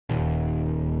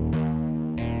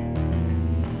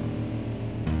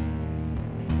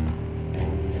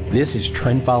This is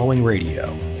Trend Following Radio,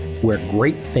 where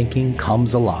great thinking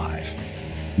comes alive.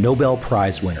 Nobel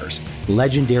Prize winners,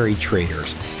 legendary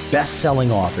traders,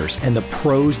 best-selling authors, and the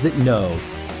pros that know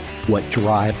what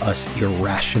drive us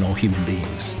irrational human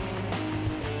beings.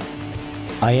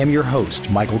 I am your host,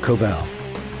 Michael Coveil.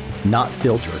 Not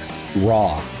filtered,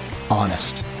 raw,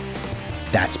 honest.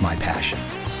 That's my passion.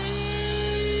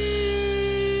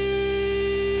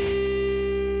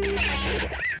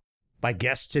 My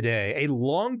guest today, a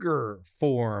longer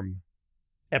form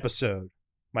episode.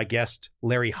 My guest,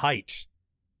 Larry Hite,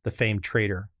 the famed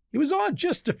trader. He was on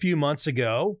just a few months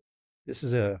ago. This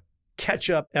is a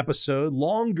catch-up episode,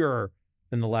 longer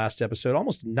than the last episode,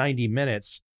 almost 90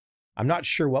 minutes. I'm not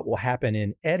sure what will happen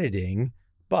in editing,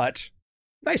 but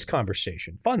nice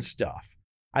conversation, fun stuff.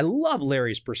 I love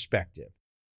Larry's perspective.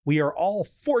 We are all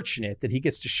fortunate that he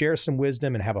gets to share some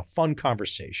wisdom and have a fun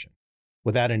conversation.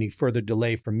 Without any further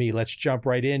delay from me, let's jump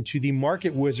right into the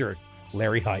market wizard,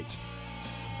 Larry Hite.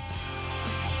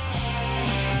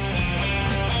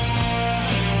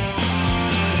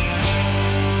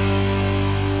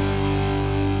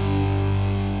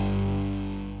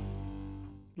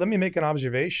 Let me make an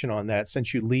observation on that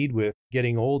since you lead with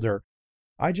getting older.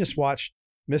 I just watched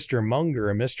Mr. Munger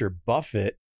and Mr.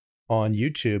 Buffett on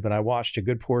YouTube, and I watched a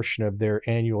good portion of their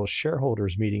annual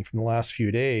shareholders meeting from the last few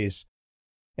days.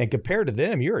 And compared to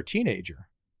them, you're a teenager.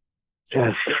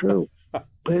 That's true. But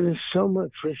there's so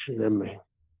much richer than me.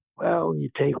 Well, you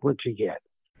take what you get.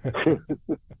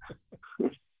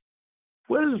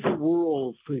 What does the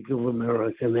world think of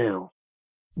America now?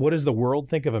 What does the world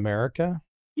think of America?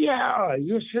 Yeah,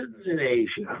 you're sitting in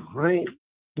Asia, right?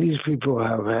 These people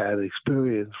have had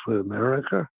experience with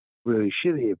America. Really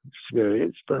shitty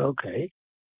experience, but okay.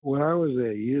 When I was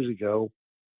there years ago,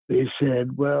 they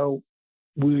said, well,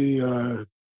 we are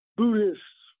Buddhists,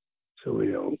 so we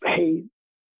don't hate,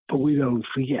 but we don't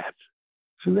forget.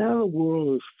 So now the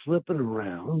world is flipping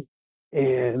around,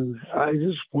 and I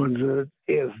just wonder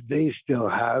if they still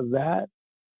have that.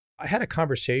 I had a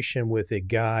conversation with a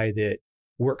guy that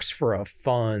works for a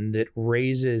fund that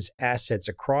raises assets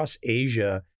across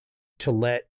Asia to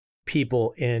let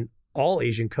people in all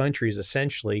Asian countries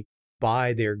essentially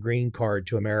buy their green card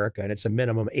to America, and it's a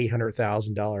minimum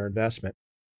 $800,000 investment.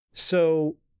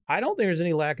 So I don't think there's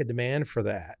any lack of demand for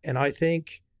that. And I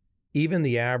think even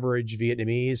the average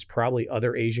Vietnamese, probably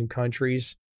other Asian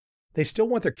countries, they still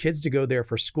want their kids to go there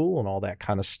for school and all that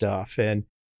kind of stuff. And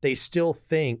they still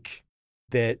think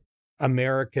that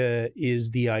America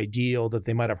is the ideal that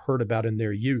they might have heard about in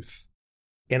their youth.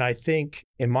 And I think,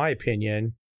 in my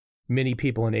opinion, many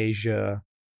people in Asia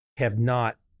have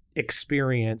not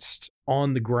experienced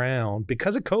on the ground,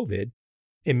 because of COVID,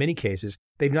 in many cases,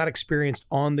 they've not experienced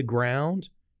on the ground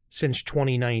since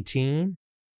 2019,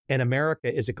 and America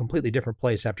is a completely different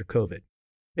place after COVID.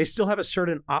 They still have a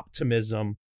certain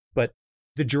optimism, but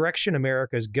the direction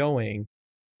America is going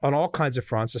on all kinds of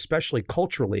fronts, especially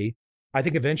culturally, I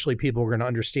think eventually people are going to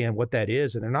understand what that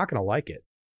is, and they're not going to like it.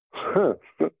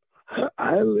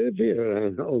 I live here and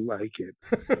I don't like it.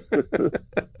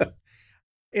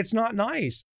 It's not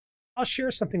nice. I'll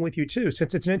share something with you too,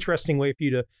 since it's an interesting way for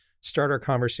you to start our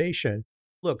conversation.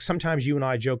 Look, sometimes you and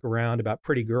I joke around about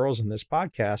pretty girls in this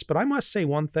podcast, but I must say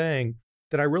one thing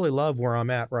that I really love where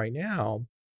I'm at right now,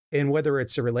 and whether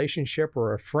it's a relationship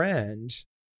or a friend,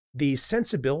 the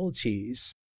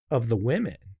sensibilities of the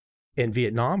women in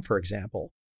Vietnam, for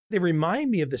example, they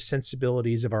remind me of the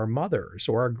sensibilities of our mothers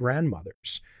or our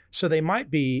grandmothers. So they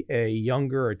might be a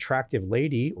younger, attractive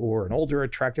lady or an older,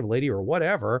 attractive lady or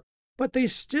whatever, but they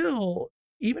still,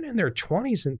 even in their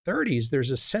 20s and 30s,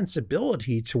 there's a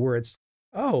sensibility to where it's,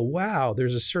 oh, wow,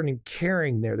 there's a certain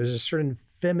caring there. There's a certain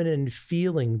feminine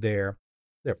feeling there.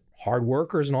 They're hard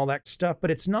workers and all that stuff, but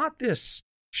it's not this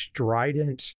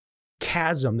strident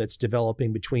chasm that's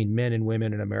developing between men and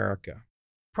women in America.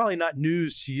 Probably not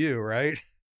news to you, right?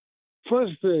 Plus,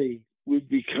 they would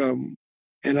become,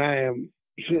 and I am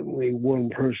certainly one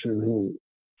person who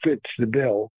fits the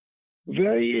bill,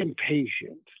 very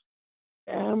impatient.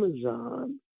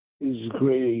 Amazon is a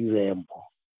great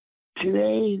example.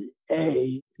 Today,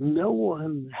 no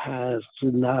one has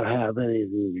to not have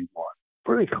anything they want.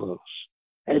 Pretty close.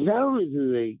 And not only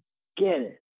do they get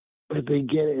it, but they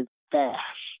get it fast.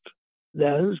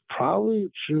 That is probably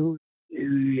true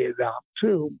in Vietnam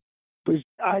too. But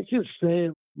I can stay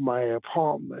in my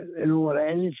apartment and order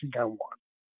anything I want,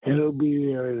 and it'll be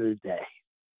there in a day.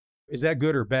 Is that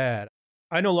good or bad?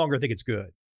 I no longer think it's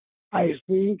good. I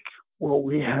think what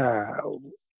we have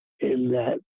in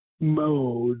that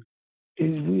mode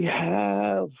is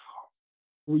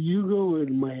when you go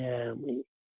in Miami,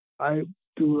 I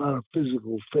do a lot of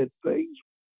physical fit things.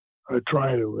 I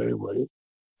try to anyway.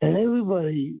 And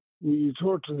everybody, when you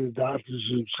talk to the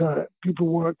doctors and people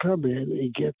want to come in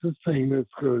and get the thing that's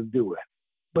going to do it.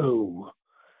 Boom.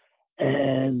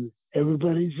 And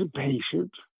everybody's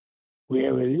impatient. We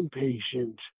have an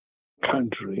impatient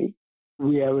country.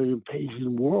 We have an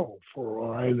impatient world, for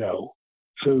all I know.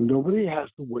 So nobody has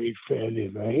to wait for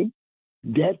anything.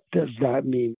 Debt does not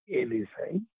mean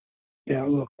anything. Now,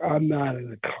 look, I'm not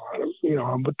an economist.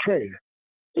 I'm a trader.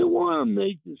 They want to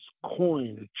make this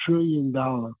coin, $1 trillion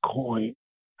coin.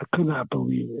 I could not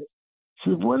believe it.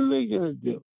 So what are they going to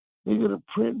do? They're going to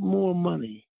print more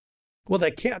money. Well, they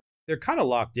can't. They're kind of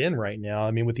locked in right now.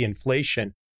 I mean, with the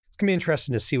inflation, it's going to be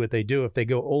interesting to see what they do if they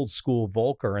go old school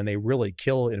Volcker and they really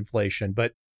kill inflation.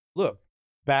 But look,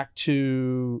 back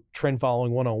to trend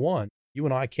following 101. You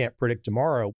and I can't predict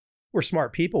tomorrow. We're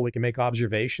smart people. We can make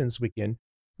observations. We can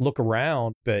look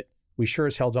around, but we sure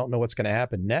as hell don't know what's going to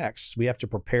happen next. We have to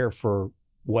prepare for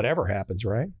whatever happens,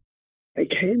 right? I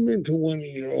came into one of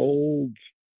your old,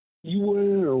 you went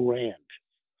in a rant,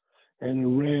 and a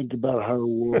rant about how the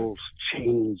world's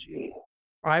changing.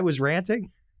 I was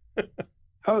ranting?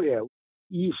 Oh, yeah.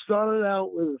 You started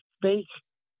out with a fake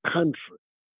country,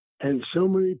 and so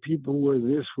many people were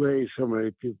this way, so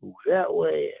many people were that way,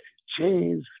 and it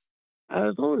changed. I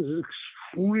thought it was an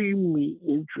extremely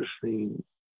interesting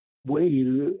way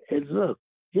to, and look,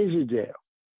 here's your deal.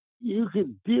 You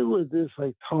can deal with this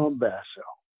like Tom Basso.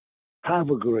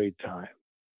 Have a great time.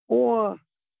 Or,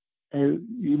 and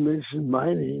you mentioned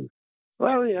my name,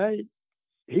 Larry Hite,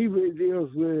 he deals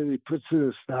with it, he puts in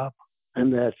a stop,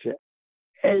 and that's it.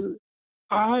 And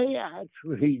I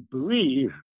actually believe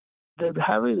that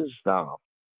having a stop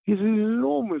is an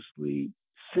enormously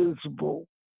sensible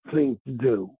thing to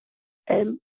do.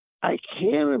 And I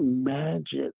can't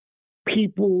imagine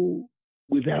people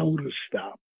without a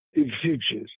stop in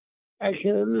futures. I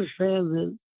can understand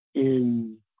it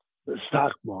in the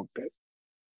stock market.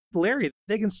 Larry,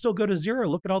 they can still go to zero.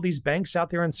 Look at all these banks out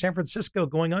there in San Francisco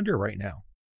going under right now.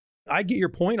 I get your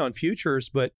point on futures,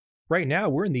 but right now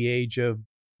we're in the age of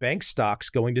bank stocks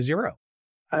going to zero.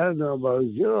 I don't know about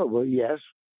zero, but yes.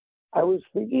 I was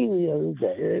thinking the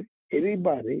other day that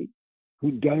anybody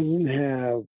who doesn't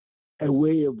have a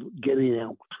way of getting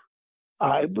out,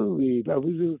 I believe, I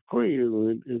was agreeing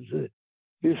with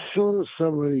is sort of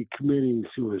somebody committing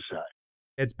suicide.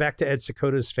 It's back to Ed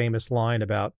Secoda's famous line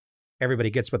about everybody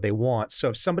gets what they want. So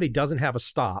if somebody doesn't have a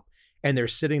stop and they're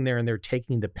sitting there and they're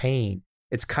taking the pain,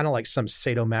 it's kind of like some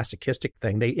sadomasochistic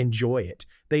thing. They enjoy it.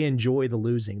 They enjoy the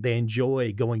losing. They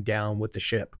enjoy going down with the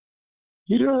ship.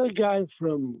 You know the guy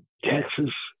from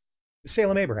Texas?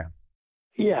 Salem Abraham.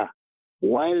 Yeah.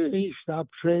 Why did he stop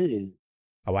trading?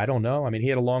 Oh, I don't know. I mean, he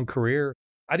had a long career.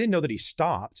 I didn't know that he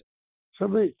stopped.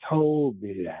 Somebody told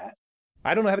me that.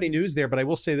 I don't have any news there, but I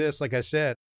will say this. Like I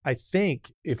said, I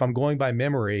think if I'm going by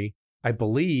memory, I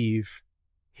believe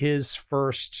his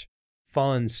first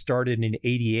fund started in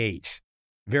 88.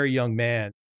 Very young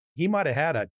man. He might have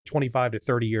had a 25 to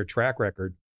 30 year track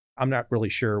record. I'm not really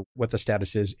sure what the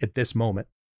status is at this moment.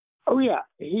 Oh, yeah.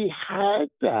 He had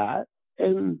that.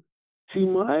 And to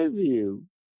my view,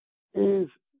 is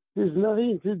there's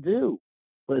nothing to do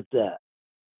with that.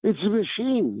 It's a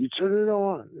machine. You turn it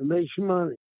on. It makes you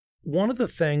money. One of the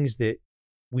things that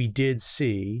we did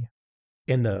see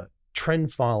in the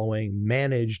trend following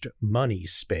managed money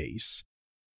space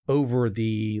over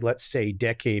the, let's say,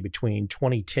 decade between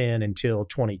 2010 until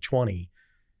 2020,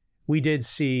 we did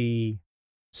see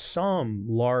some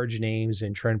large names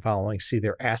in trend following see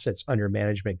their assets under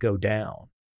management go down.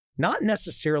 Not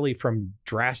necessarily from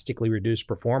drastically reduced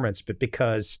performance, but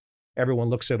because everyone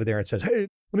looks over there and says, hey,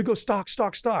 let me go stocks,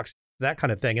 that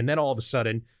kind of thing. And then all of a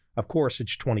sudden, of course,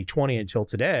 it's 2020 until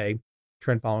today.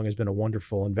 Trend following has been a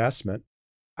wonderful investment.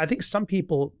 I think some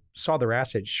people saw their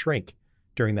assets shrink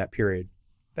during that period.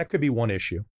 That could be one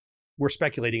issue. We're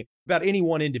speculating about any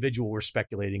one individual, we're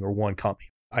speculating, or one company.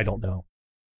 I don't know.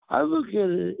 I look at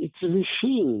it, it's a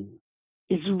machine.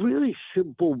 It's a really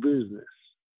simple business.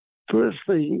 First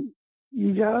thing,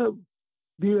 you got to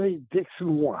be like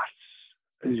Dixon Watts,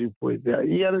 as you point out.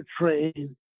 You got to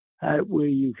trade at where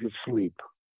you can sleep.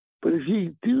 But if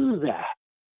you do that,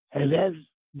 and that's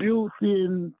built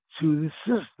into the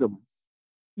system,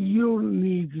 you don't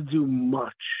need to do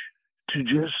much to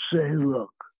just say,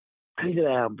 look, take an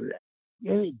average,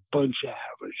 any bunch of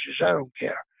averages, I don't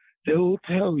care. They will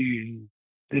tell you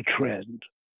the trend.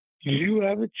 You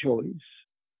have a choice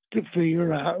to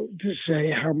figure out, to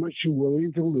say how much you're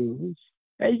willing to lose,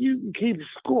 and you can keep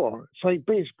score. It's like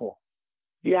baseball.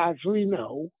 You actually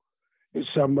know if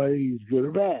somebody is good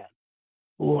or bad,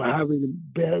 or having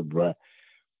a bad run.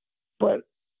 But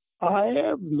I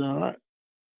have not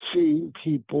seeing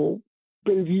people.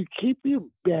 But if you keep your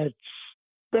bets,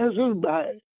 doesn't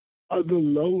matter, on the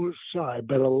lower side,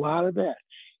 but a lot of bets,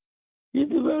 you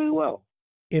do very well.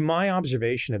 In my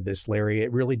observation of this, Larry,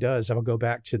 it really does. I will go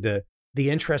back to the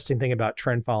interesting thing about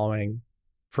trend following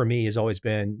for me has always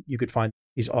been you could find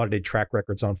these audited track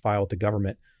records on file with the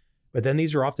government. But then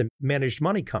these are often managed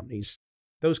money companies.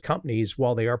 Those companies,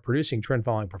 while they are producing trend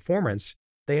following performance,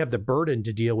 they have the burden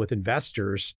to deal with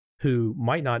investors who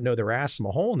might not know their ass from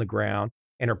a hole in the ground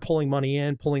and are pulling money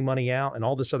in, pulling money out, and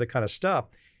all this other kind of stuff.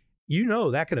 You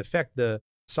know that can affect the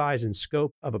size and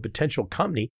scope of a potential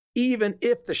company, even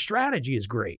if the strategy is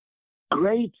great.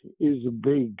 Great is a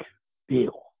big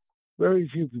deal. Very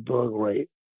few people are great.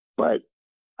 But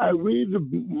I read the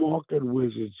Market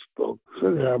Wizards book,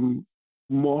 so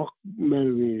Mark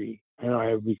Menerini and I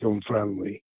have become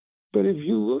friendly. But if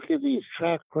you look at these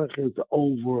track records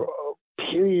over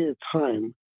a period of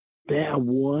time, they have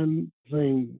one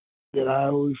thing that I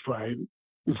always find.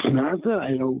 It's not that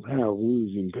I don't have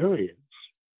losing periods.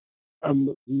 I'm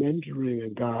mentoring a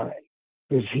guy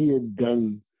because he had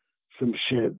done some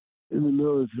shit in the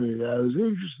military that I was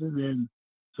interested in.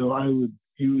 So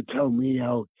he would tell me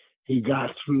how he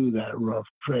got through that rough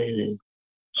training.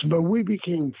 So, but we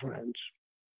became friends.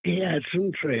 He had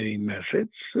some training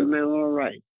methods, and they were all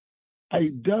right. I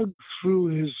dug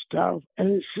through his stuff,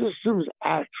 and his systems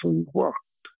actually worked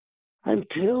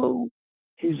until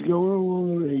he's going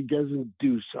along and he doesn't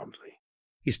do something.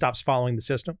 He stops following the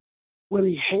system? What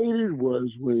he hated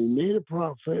was when he made a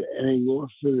profit and he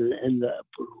lost it and ended up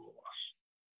with a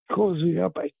loss. Calls me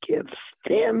up, I can't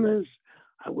stand this.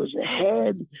 I was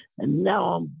ahead, and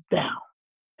now I'm down.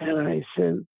 And I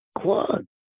said, Claude,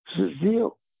 this is the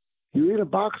deal. You're in a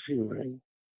boxing ring.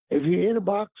 If you're in a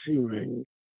boxing ring,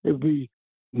 it'd be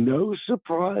no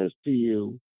surprise to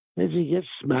you if you get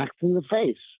smacked in the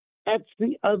face. That's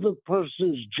the other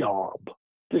person's job,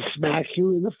 to smack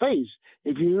you in the face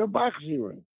if you're in a boxing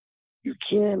ring. You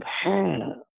can't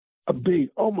have a big,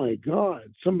 oh my God,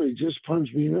 somebody just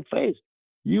punched me in the face.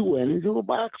 You went into a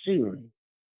boxing ring.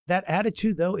 That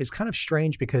attitude, though, is kind of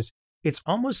strange because it's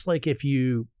almost like if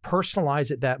you personalize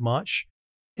it that much,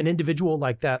 an individual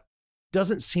like that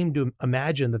doesn't seem to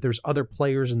imagine that there's other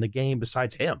players in the game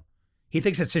besides him. He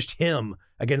thinks it's just him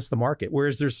against the market,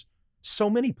 whereas there's so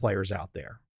many players out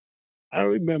there. I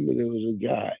remember there was a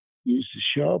guy who used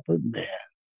to show up in Mass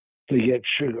to get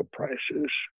sugar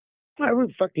prices.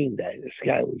 Every fucking day, this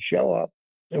guy would show up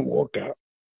and walk out.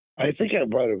 I think I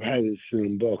might have had this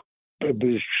in a book, but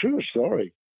it's a true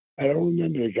story. I don't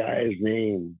remember the guy's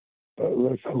name, but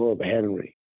let's call him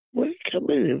Henry. Well, he come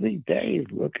in every day,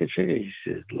 look at sugar. He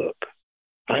said, look,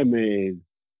 I made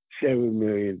 $7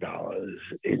 million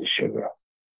in sugar,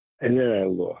 and then I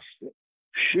lost it.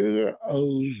 Sugar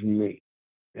owes me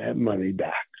that money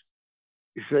back.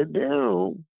 He said,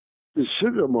 now the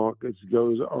sugar markets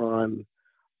goes on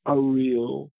a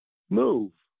real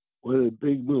move, with a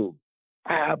big move.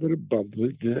 I happened to bump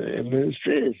with the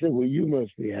administrator. I said, well, you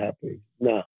must be happy.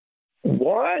 No.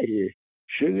 Why?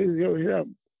 Sugar's going up.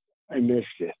 I missed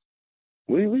it.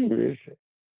 What do you mean you missed it?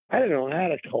 I didn't know I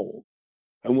had a cold.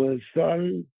 And when it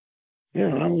started, I'm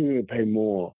going to pay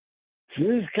more. So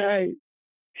this guy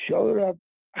showed up.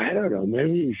 I don't know.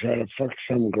 Maybe he tried to fuck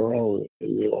some girl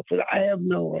in the office. I have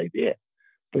no idea.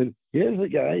 But here's the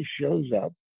guy shows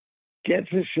up, gets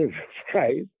a sugar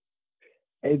price,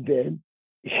 and then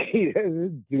he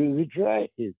doesn't do the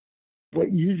trade.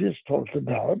 What you just talked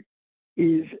about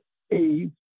is a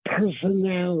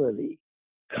personality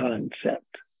concept.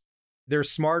 They're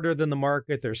smarter than the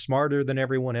market. They're smarter than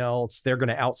everyone else. They're going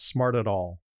to outsmart it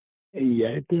all. And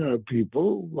yet there are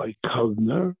people like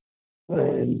Kovner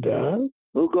and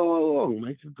who go along,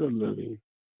 make a good living,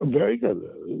 a very good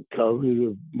living.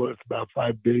 Kovner is worth about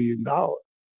 $5 billion.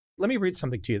 Let me read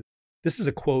something to you. This is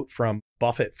a quote from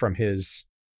Buffett from his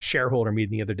shareholder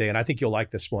meeting the other day, and I think you'll like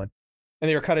this one. And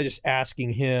they were kind of just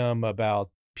asking him about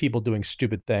people doing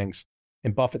stupid things.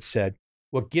 And Buffett said,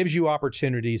 what gives you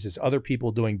opportunities is other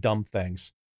people doing dumb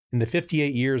things. In the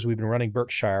 58 years we've been running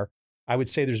Berkshire, I would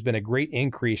say there's been a great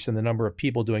increase in the number of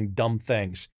people doing dumb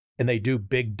things, and they do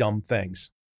big dumb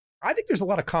things. I think there's a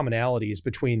lot of commonalities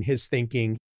between his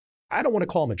thinking. I don't want to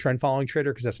call him a trend following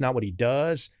trader because that's not what he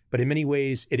does, but in many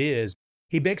ways it is.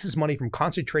 He makes his money from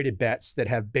concentrated bets that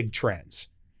have big trends.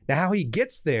 Now, how he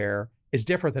gets there is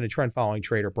different than a trend following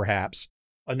trader, perhaps.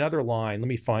 Another line, let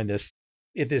me find this.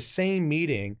 At this same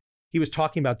meeting, he was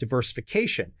talking about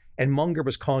diversification, and Munger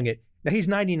was calling it, now he's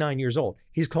 99 years old,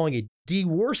 he's calling it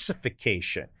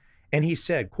diversification. And he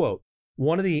said, quote,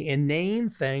 One of the inane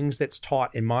things that's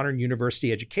taught in modern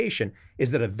university education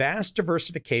is that a vast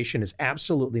diversification is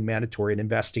absolutely mandatory in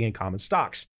investing in common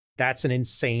stocks. That's an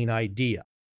insane idea.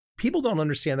 People don't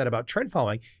understand that about trend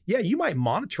following. Yeah, you might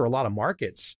monitor a lot of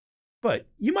markets, but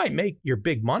you might make your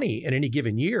big money in any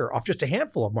given year off just a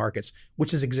handful of markets,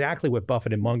 which is exactly what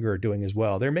Buffett and Munger are doing as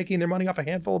well. They're making their money off a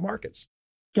handful of markets.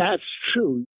 That's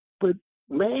true. But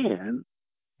man,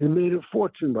 they made a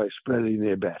fortune by spreading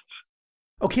their bets.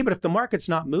 Okay, but if the market's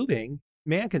not moving,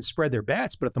 man can spread their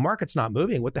bets, but if the market's not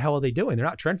moving, what the hell are they doing? They're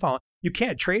not trend following. You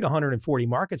can't trade 140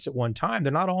 markets at one time.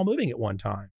 They're not all moving at one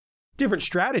time. Different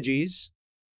strategies.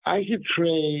 I could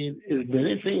trade as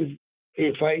many things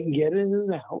if I can get in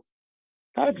and out.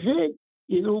 That's it.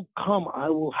 It'll come. I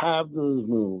will have those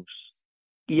moves.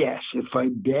 Yes, if I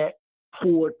bet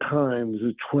 4 times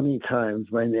or 20 times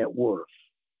my net worth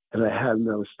and I have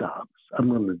no stops, I'm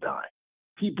going to die.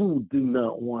 People do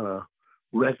not want to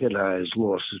recognize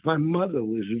losses. My mother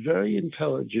was a very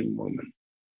intelligent woman,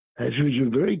 and she was a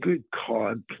very good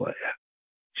card player.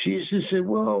 She used to say,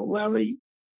 well, Larry,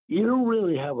 you don't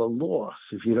really have a loss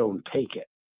if you don't take it.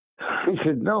 I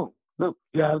said, no, you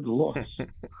have the loss.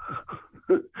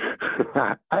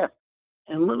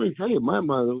 And let me tell you, my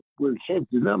mother, when it came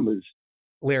to numbers.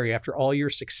 Larry, after all your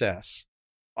success,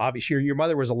 obviously your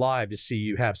mother was alive to see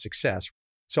you have success.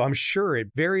 So I'm sure at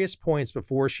various points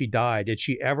before she died, did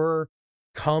she ever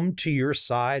come to your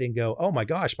side and go, oh my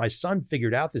gosh, my son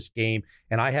figured out this game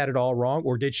and I had it all wrong?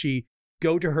 Or did she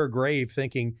go to her grave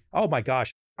thinking, oh my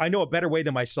gosh, I know a better way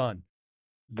than my son?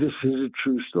 This is a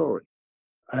true story.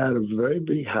 I had a very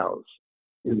big house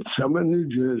in Summer, New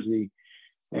Jersey,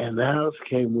 and the house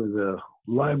came with a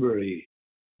library,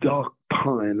 dark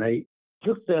pine. I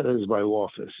took that as my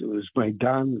office. It was my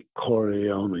Don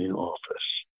Corleone office.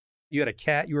 You had a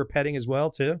cat you were petting as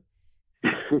well, too?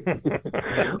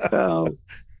 Well,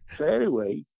 so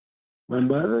anyway, my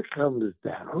mother comes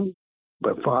down,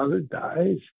 my father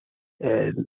dies,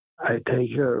 and I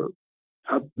take her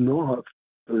up north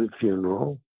for the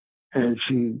funeral, and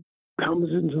she comes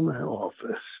into my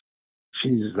office.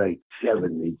 She's like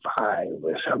 75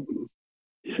 or something.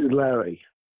 She said, Larry,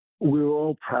 we're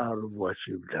all proud of what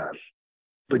you've done,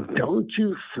 but don't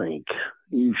you think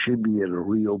you should be in a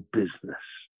real business?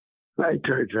 I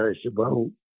turned to her, I said,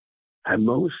 well,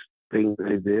 most things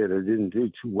I didn't do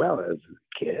too well as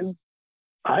a kid.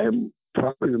 I am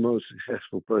probably the most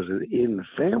successful person in the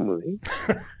family.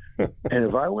 And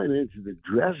if I went into the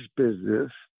dress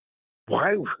business,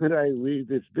 why would I leave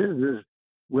this business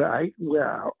where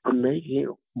I'm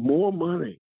making more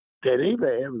money than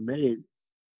anybody ever made?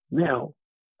 Now,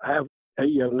 I have a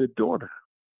younger daughter.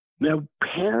 Now,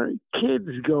 kids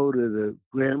go to the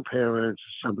grandparents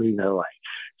or something they like.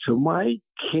 So my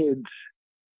kids,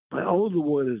 my older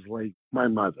one is like my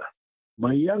mother.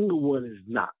 My younger one is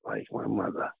not like my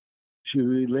mother. She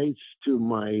relates to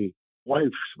my wife's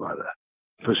mother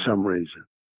for some reason.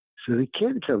 So the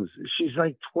kid comes, she's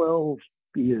like 12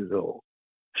 years old.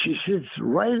 She sits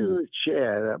right in the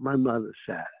chair that my mother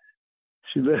sat.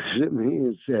 She looks at me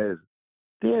and says,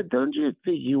 Dad, don't you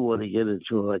think you want to get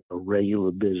into like a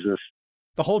regular business?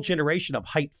 The whole generation of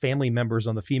Hite family members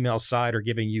on the female side are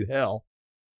giving you hell.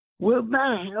 Well,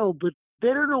 not hell, but they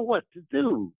don't know what to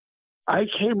do. I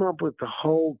came up with the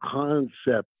whole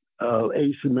concept of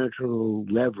asymmetrical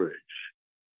leverage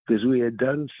because we had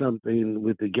done something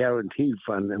with the guaranteed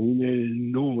fund and we made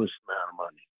an enormous amount of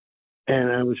money.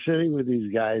 And I was sitting with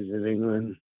these guys in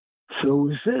England. So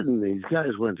we're sitting, these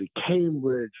guys went to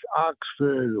Cambridge,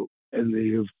 Oxford, and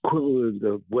the equivalent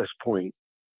of West Point.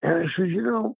 And I said,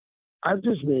 I've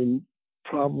just made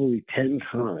probably 10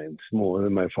 times more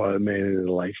than my father made in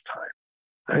a lifetime.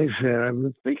 I said, I've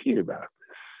been thinking about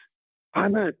this.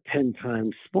 I'm not 10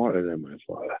 times smarter than my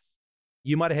father.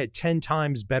 You might have had 10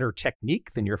 times better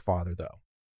technique than your father, though.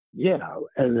 Yeah.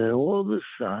 And then all of a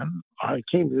sudden, I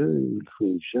came to the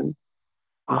conclusion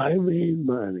I made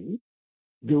money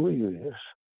doing this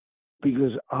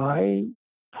because I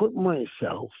put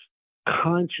myself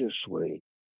consciously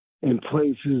in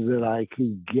places that I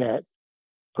could get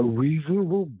a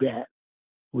reasonable bet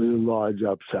with a large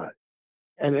upside.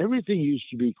 And everything used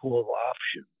to be called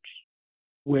options.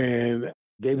 When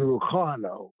David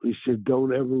Ricardo, he said,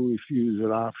 don't ever refuse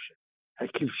an option.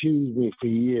 That confused me for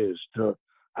years. So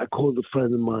I called a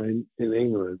friend of mine in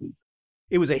England.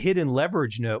 It was a hidden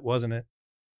leverage note, wasn't it?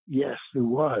 Yes, it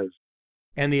was.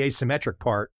 And the asymmetric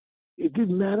part. It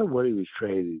didn't matter what he was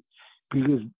trading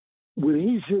because when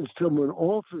he says someone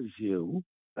offers you,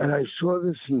 and I saw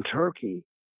this in Turkey,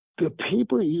 the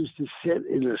people used to sit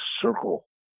in a circle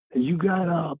and you got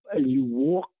up and you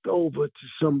walked over to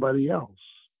somebody else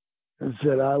and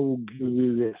said, I will give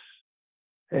you this.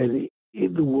 And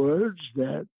in the words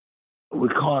that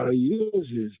Ricardo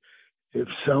uses, if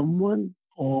someone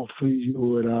offers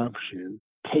you an option,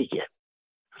 take it.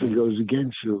 If it goes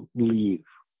against you, leave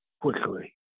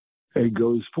quickly. If it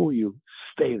goes for you,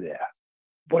 stay there.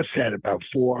 What's that, about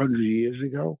 400 years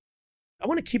ago? I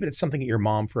want to keep it at something at your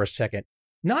mom for a second.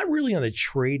 Not really on the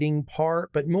trading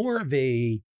part, but more of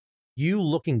a you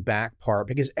looking back part,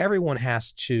 because everyone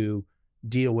has to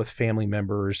deal with family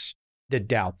members that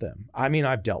doubt them. I mean,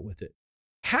 I've dealt with it.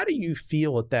 How do you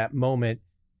feel at that moment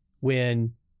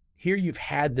when here you've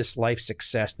had this life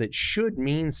success that should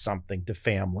mean something to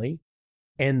family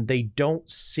and they don't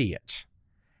see it?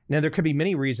 Now, there could be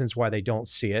many reasons why they don't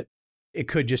see it. It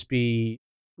could just be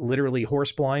literally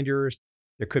horse blinders.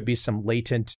 There could be some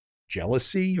latent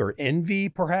jealousy or envy,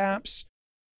 perhaps.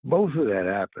 Both of that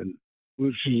happened,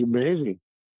 which is amazing.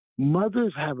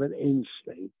 Mothers have an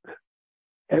instinct.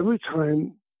 Every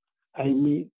time I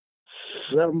meet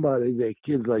somebody, their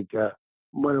kid's like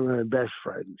one of my best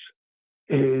friends.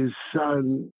 His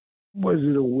son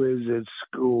wasn't a whiz at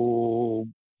school,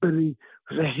 but he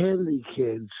was a handy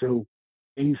kid, so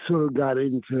he sort of got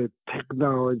into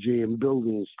technology and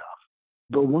building stuff.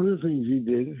 But one of the things he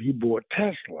did, he bought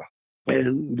Tesla.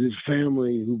 And his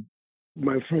family, who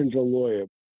my friend's a lawyer,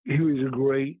 he was a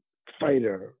great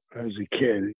fighter as a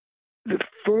kid. The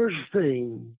first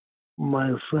thing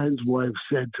my friend's wife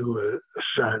said to her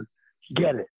son,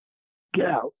 get it, get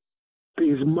out.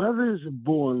 Because mothers are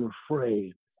born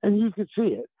afraid. And you can see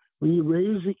it. When you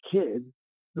raise a kid,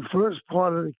 the first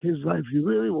part of the kid's life, you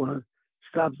really want to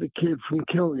stop the kid from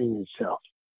killing himself.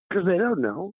 Because they don't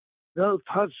know. They'll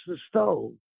touch the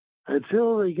stove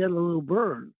until they get a little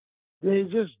burn. They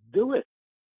just do it.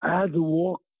 I had to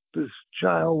walk this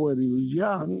child when he was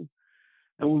young,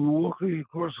 and we were walking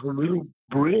across a little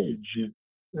bridge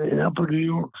in upper New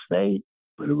York State,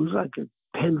 but it was like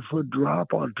a 10-foot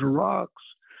drop onto rocks.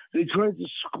 They tried to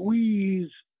squeeze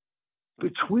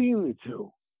between the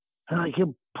two, and I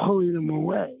kept pulling them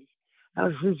away. I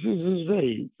said, this is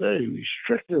very, very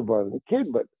restrictive on the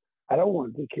kid, but I don't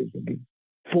want the kid to be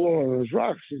fall on those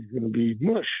rocks. He's going to be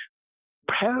mush.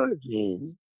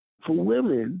 Parenting for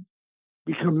women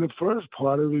become the first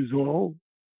part of it all,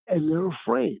 and they're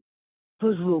afraid.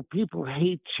 First of all, people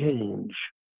hate change.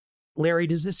 Larry,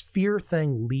 does this fear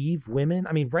thing leave women?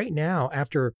 I mean, right now,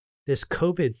 after this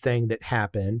COVID thing that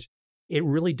happened, it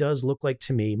really does look like,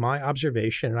 to me, my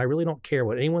observation, and I really don't care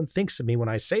what anyone thinks of me when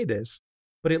I say this,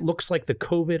 but it looks like the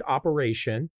COVID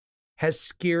operation has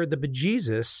scared the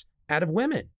bejesus out of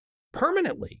women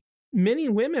permanently. Many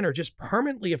women are just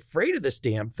permanently afraid of this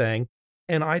damn thing.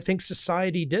 And I think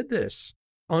society did this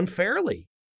unfairly.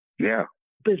 Yeah,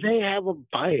 but they have a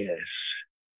bias.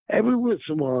 Every once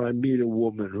in a while, I meet a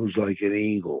woman who's like an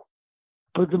eagle.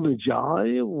 But the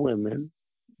majority of women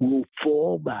will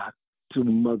fall back to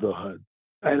motherhood.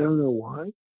 I don't know why.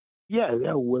 Yeah,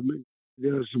 there are women.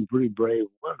 There are some pretty brave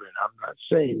women. I'm not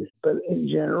saying it. But in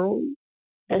general,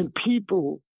 and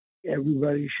people,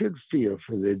 everybody should fear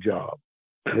for their job.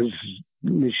 Because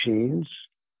machines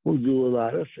will do a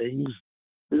lot of things.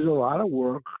 There's a lot of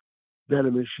work that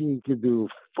a machine can do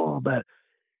far better.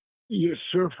 Your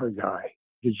surfer guy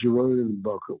that you wrote in the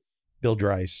book. Bill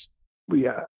Dries.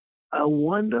 Yeah. I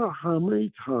wonder how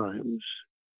many times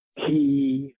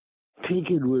he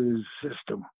tinkered with his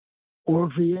system, or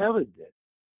if he ever did.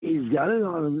 He's got it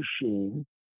on a machine,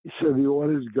 so the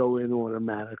orders go in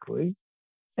automatically.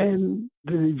 And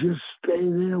then he just stay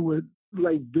there with,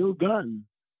 like Bill Dunn.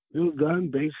 Bill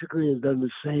Dunn basically has done the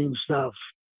same stuff.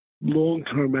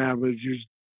 Long-term averages,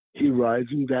 he rides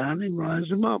them down, he rides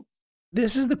them up.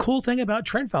 This is the cool thing about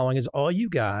trend following is all you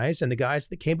guys and the guys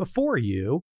that came before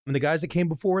you and the guys that came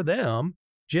before them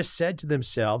just said to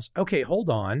themselves, okay, hold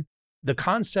on. The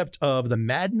concept of the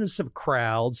madness of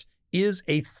crowds is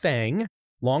a thing.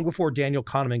 Long before Daniel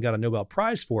Kahneman got a Nobel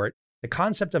Prize for it, the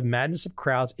concept of madness of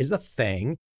crowds is a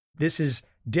thing. This is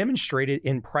demonstrated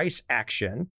in price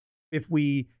action. If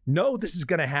we know this is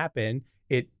going to happen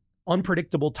at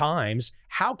unpredictable times,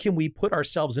 how can we put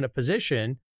ourselves in a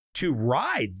position to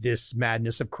ride this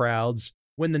madness of crowds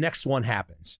when the next one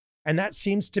happens? And that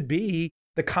seems to be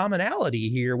the commonality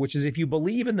here, which is if you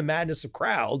believe in the madness of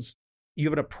crowds, you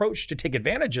have an approach to take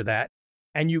advantage of that.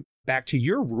 And you, back to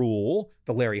your rule,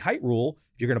 the Larry Hite rule,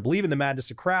 if you're going to believe in the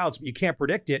madness of crowds, but you can't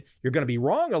predict it, you're going to be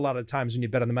wrong a lot of the times when you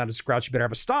bet on the madness of crowds. You better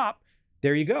have a stop.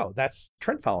 There you go. That's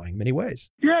trend following in many ways.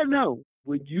 Yeah, no.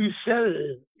 When you said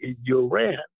it in your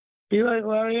rant, you're like,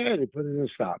 well, yeah, they put in a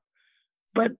stop.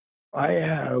 But I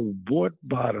have bought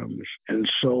bottoms and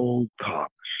sold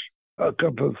tops a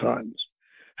couple of times.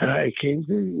 And I came to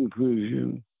the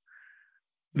conclusion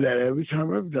that every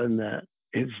time I've done that,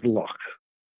 it's luck.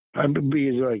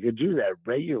 Because I could do that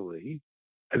regularly,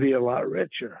 I'd be a lot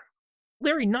richer.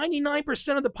 Larry,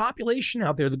 99% of the population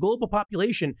out there, the global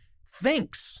population,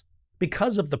 thinks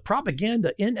because of the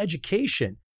propaganda in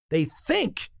education, they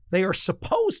think they are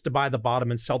supposed to buy the bottom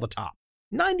and sell the top.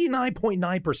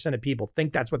 99.9% of people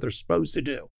think that's what they're supposed to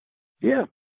do. Yeah.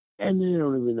 And they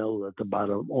don't even know what the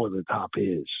bottom or the top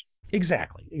is.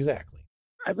 Exactly.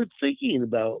 I've been thinking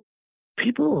about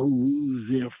people who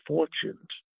lose their fortunes,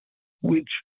 which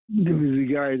there was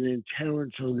a guy named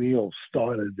Terrence O'Neill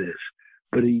started this,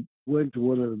 but he went to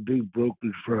one of the big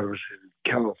brokerage firms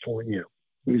in California.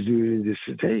 He was doing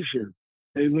a dissertation.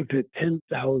 They looked at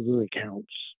 10,000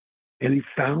 accounts, and he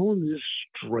found this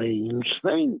strange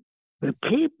thing that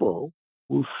people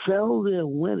will sell their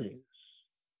winnings,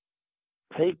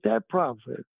 take that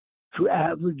profit to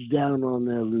average down on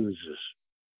their losers.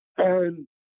 And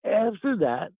after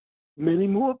that, many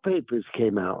more papers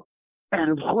came out.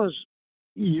 And of course,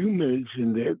 you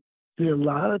mentioned it. There are a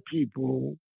lot of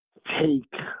people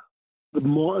take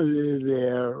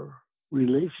their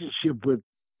relationship with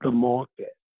the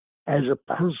market as a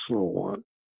personal one.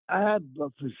 I had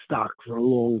Buffett stock for a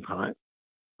long time.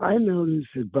 I noticed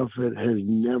that Buffett has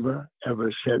never,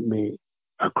 ever sent me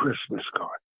a Christmas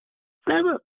card.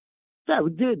 Never.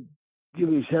 That did give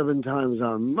me 7 times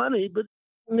on money, but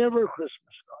never a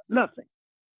Christmas card. Nothing.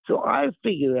 So I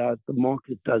figured out the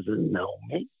market doesn't know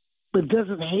me, but it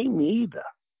doesn't hate me either.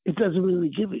 It doesn't really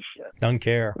give a shit. Don't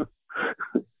care.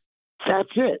 That's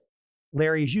it.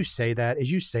 Larry, as you say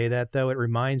that, though, it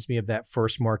reminds me of that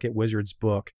First Market Wizards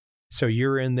book. So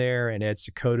you're in there, and Ed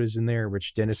Sekota's in there,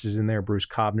 Rich Dennis is in there, Bruce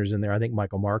Kovner's in there, I think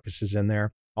Michael Marcus is in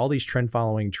there. All these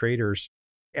trend-following traders.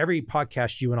 Every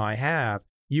podcast you and I have,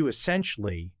 you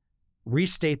essentially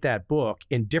restate that book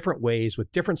in different ways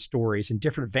with different stories and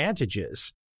different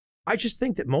vantages. I just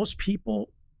think that most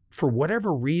people, for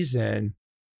whatever reason,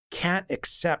 can't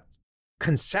accept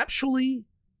conceptually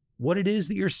what it is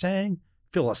that you're saying,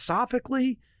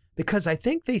 philosophically, because I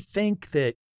think they think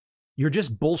that you're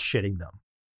just bullshitting them.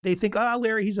 They think,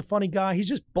 Larry, he's a funny guy. He's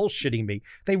just bullshitting me.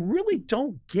 They really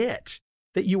don't get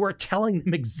that you are telling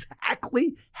them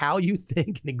exactly how you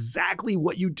think and exactly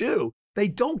what you do. They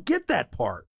don't get that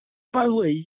part. By the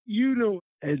way, you know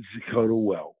Ed Sekota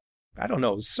well. I don't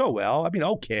know so well. I mean,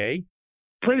 okay.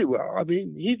 Pretty well. I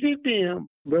mean, he did me a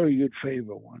very good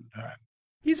favor one time.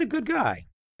 He's a good guy.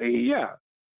 Yeah.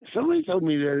 Somebody told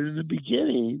me that in the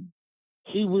beginning,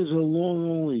 he was a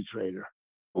long-only trader,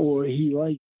 or he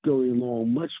liked going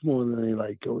long much more than he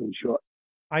liked going short.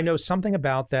 I know something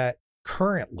about that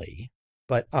currently,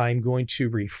 but I'm going to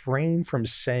refrain from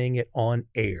saying it on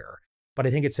air. But I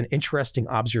think it's an interesting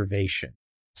observation.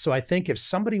 So I think if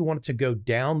somebody wanted to go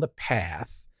down the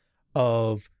path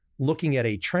of looking at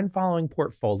a trend-following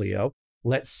portfolio,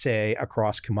 let's say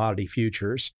across commodity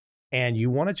futures, and you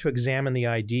wanted to examine the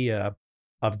idea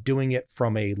of doing it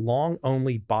from a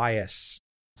long-only bias,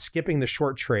 skipping the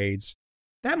short trades,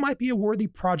 that might be a worthy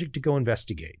project to go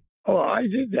investigate. Oh, I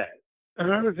did that.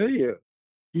 And I'll tell you,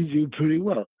 you do pretty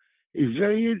well. It's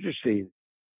very interesting.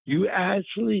 You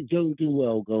actually don't do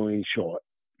well going short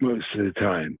most of the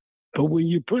time. But when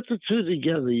you put the two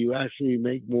together, you actually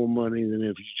make more money than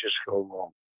if you just go long.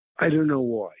 I don't know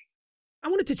why. I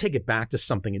wanted to take it back to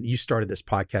something that you started this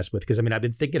podcast with, because I've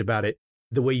been thinking about it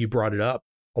the way you brought it up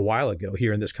a while ago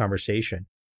here in this conversation,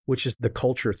 which is the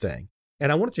culture thing.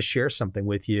 And I wanted to share something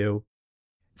with you.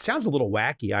 It sounds a little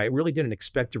wacky. I really didn't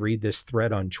expect to read this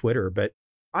thread on Twitter, but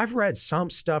I've read some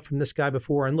stuff from this guy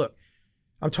before. And look,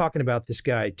 I'm talking about this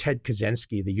guy, Ted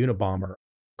Kaczynski, the Unabomber,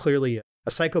 clearly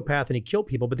a psychopath, and he killed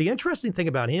people. But the interesting thing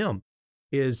about him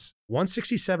is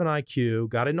 167 IQ,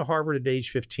 got into Harvard at age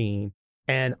 15.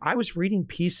 And I was reading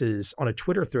pieces on a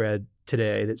Twitter thread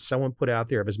today that someone put out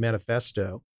there of his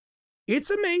manifesto. It's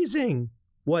amazing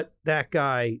what that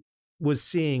guy was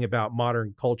seeing about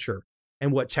modern culture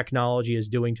and what technology is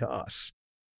doing to us.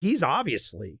 He's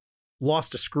obviously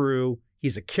lost a screw.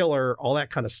 He's a killer, all that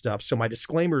kind of stuff. So my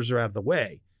disclaimers are out of the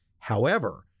way.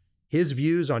 However, his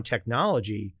views on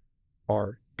technology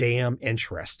are damn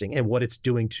interesting and what it's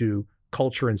doing to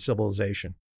culture and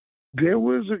civilization. There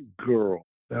was a girl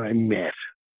that I met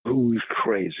who was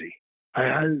crazy. I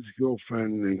had this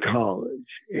girlfriend in college,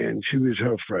 and she was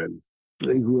her friend.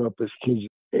 They grew up as kids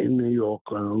in New York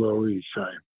on the Lower East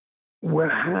Side. What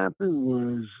happened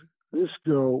was this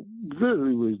girl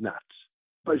literally was nuts,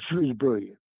 but she was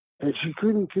brilliant, and she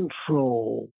couldn't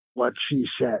control what she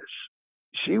says.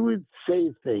 She would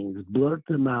say things, blurt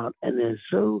them out, and they're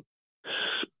so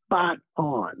spot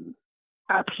on,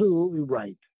 absolutely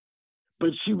right. But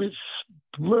she would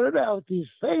blurt out these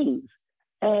things,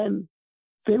 and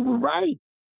they were right.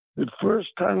 The first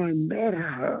time I met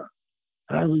her,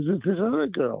 I was with this other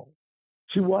girl.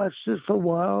 She watched it for a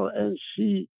while and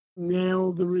she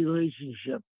nailed the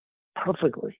relationship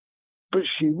perfectly. But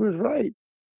she was right.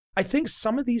 I think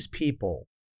some of these people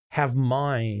have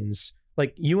minds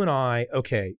like you and I.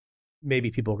 Okay,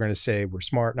 maybe people are going to say we're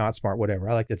smart, not smart, whatever.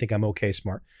 I like to think I'm okay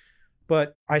smart,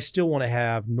 but I still want to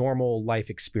have normal life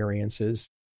experiences.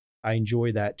 I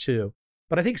enjoy that too.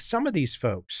 But I think some of these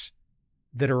folks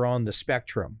that are on the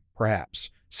spectrum,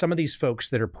 perhaps, some of these folks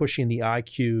that are pushing the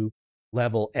IQ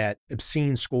level at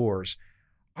obscene scores,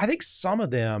 I think some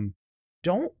of them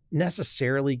don't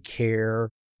necessarily care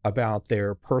about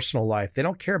their personal life. They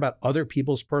don't care about other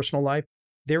people's personal life.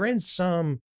 They're in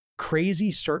some crazy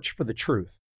search for the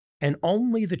truth, and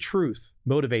only the truth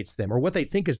motivates them, or what they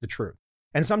think is the truth.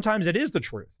 And sometimes it is the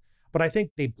truth. But I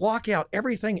think they block out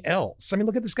everything else. I mean,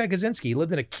 look at this guy Kaczynski. He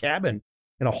lived in a cabin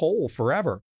in a hole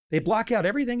forever. They block out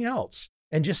everything else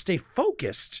and just stay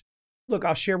focused. Look,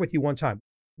 I'll share with you one time.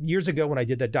 Years ago when I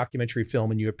did that documentary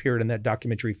film and you appeared in that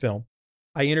documentary film,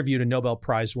 I interviewed a Nobel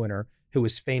Prize winner who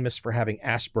was famous for having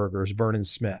Asperger's, Vernon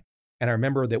Smith. And I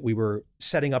remember that we were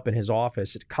setting up in his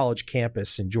office at college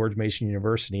campus in George Mason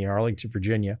University in Arlington,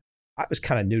 Virginia. I was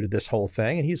kind of new to this whole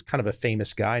thing, and he's kind of a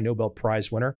famous guy, Nobel Prize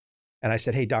winner. And I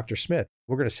said, hey, Dr. Smith,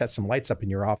 we're going to set some lights up in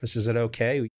your office. Is it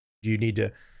okay? Do you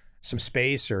need some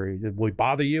space, or will it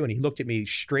bother you? And he looked at me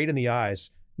straight in the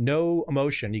eyes, no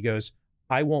emotion. He goes,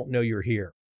 I won't know you're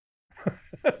here.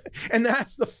 And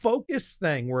that's the focus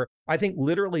thing, where I think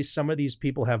literally some of these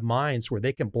people have minds where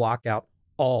they can block out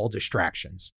all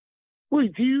distractions.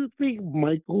 Wait, do you think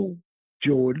Michael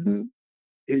Jordan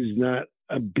is not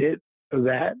a bit of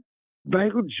that?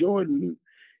 Michael Jordan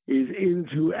is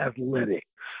into athletics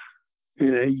in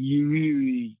a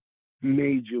really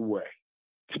major way.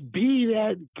 To be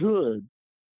that good,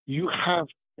 you have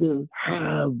to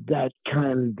have that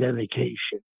kind of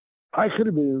dedication. I could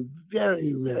have been a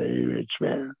very, very rich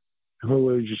man if I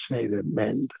would have just stayed at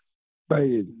Mend, but I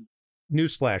didn't.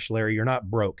 Newsflash, Larry, you're not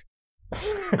broke.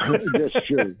 That's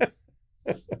true.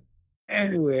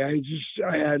 Anyway,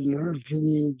 I hadn't heard from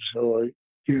you, so I,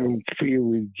 figured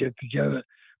we'd get together.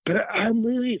 But I'm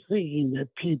really thinking that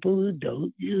people who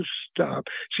don't use stop.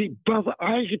 See, Buffett,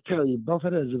 I could tell you,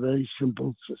 Buffett has a very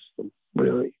simple system,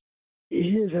 really.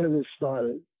 Here's how this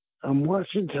started. I'm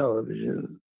watching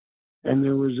television, and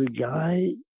there was a guy,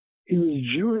 he was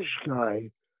a Jewish guy,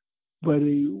 but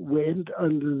he went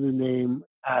under the name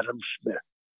Adam Smith.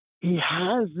 He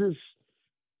has this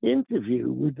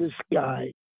interview with this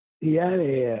guy. He had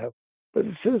hair, but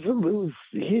it says a little,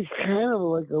 he's kind of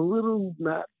like a little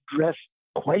not dressed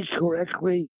quite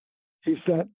correctly. He's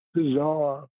not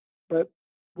bizarre, but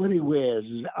what he wears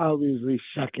is obviously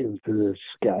second to this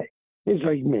guy. He's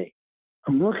like me.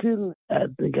 I'm looking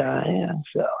at the guy and I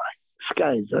said, this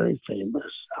guy's very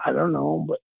famous. I don't know him,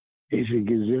 but he's a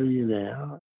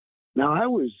gazillionaire. Now, I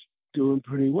was doing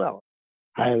pretty well.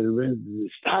 I had rented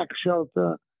this tax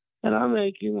shelter, and I'm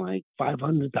making like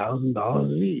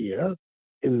 $500,000 a year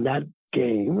in that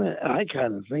game. And I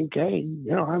kind of think, hey,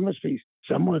 I must be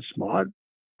somewhat smart.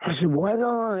 I said, why don't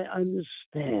I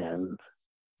understand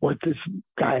what this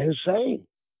guy is saying?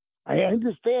 I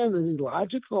understand that he's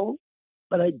logical,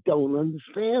 but I don't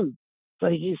understand. It's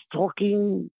like he's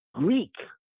talking Greek,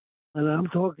 and I'm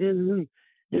talking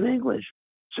in English.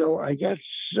 So I got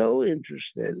so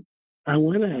interested, I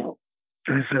went out.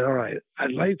 I said, all right,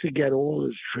 I'd like to get all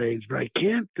his trades, but I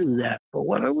can't do that. But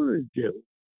what I'm going to do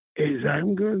is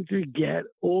I'm going to get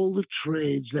all the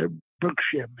trades that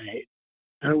Berkshire made.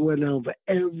 I went over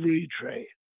every trade.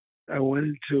 I went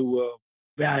into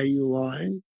value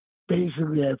line.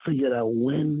 Basically, I figured out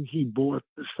when he bought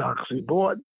the stocks he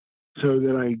bought. So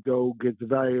then I go get the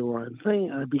value line thing,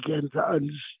 and I began to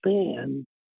understand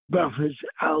Buffett's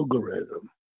algorithm.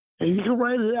 And you can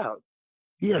write it out.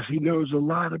 Yes, he knows a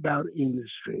lot about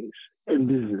industries and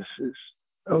businesses.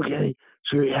 Okay,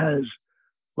 so he has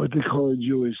what they call a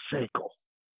Jewish seichel.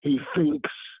 He thinks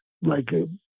like a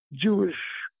Jewish,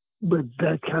 but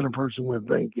that kind of person would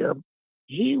think.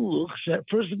 He looks at,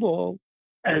 first of all,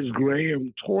 as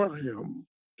Graham taught him,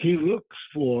 he looks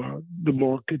for the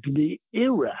market to be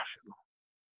irrational.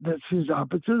 That's his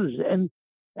opportunity. And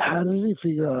how does he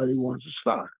figure out he wants a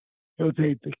stock? He'll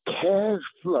take the cash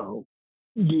flow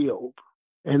yield,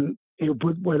 and he'll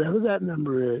put whatever that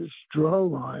number is, draw a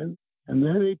line, and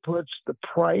then he puts the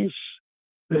price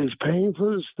that he's paying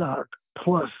for the stock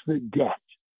plus the debt.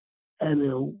 And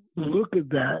he'll look at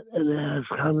that and ask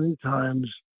how many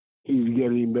times he's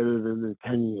getting better than the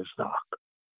 10-year stock.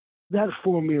 That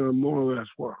formula more or less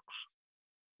works.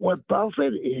 What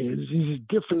Buffett is, he's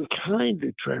a different kind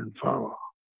of trend follower.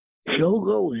 He'll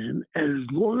go in, and as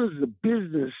long as the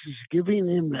business is giving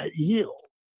him that yield,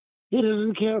 he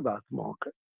doesn't care about the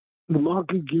market. The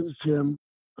market gives him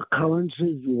a currency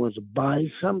if he wants to buy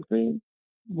something.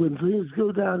 When things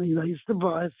go down, he likes to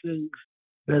buy things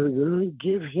that are going to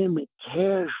give him a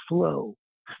cash flow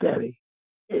steady.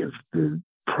 If the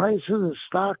price of the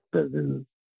stock doesn't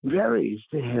varies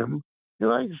to him, he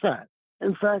likes that.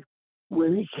 In fact,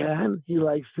 when he can, he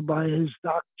likes to buy his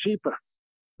stock cheaper.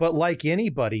 But like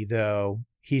anybody, though,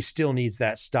 he still needs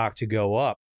that stock to go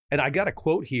up. And I got a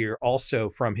quote here also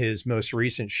from his most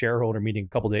recent shareholder meeting a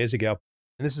couple of days ago.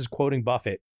 And this is quoting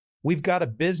Buffett. "We've got a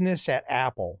business at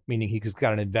Apple," meaning he's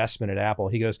got an investment at Apple.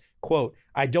 He goes, quote,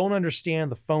 "I don't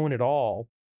understand the phone at all,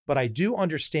 but I do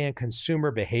understand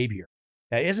consumer behavior."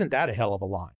 Now, isn't that a hell of a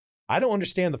line? I don't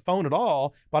understand the phone at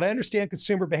all, but I understand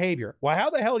consumer behavior. Well, how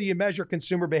the hell do you measure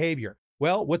consumer behavior?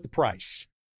 Well, with the price.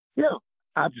 Yeah,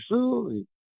 absolutely.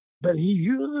 But he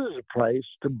uses a price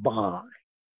to buy.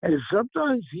 And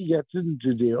sometimes he gets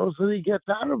into deals and he gets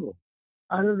out of them.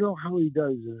 I don't know how he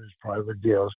does in his private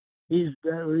deals. He's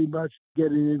very much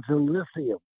getting into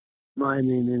lithium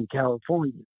mining in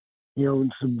California. He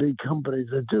owns some big companies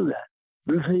that do that.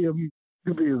 Lithium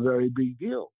could be a very big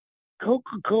deal.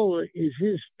 Coca-Cola is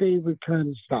his favorite kind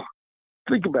of stock.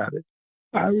 Think about it.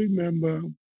 I remember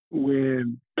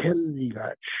when Kennedy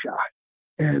got shot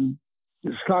and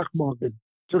the stock market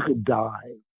took a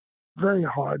dive, very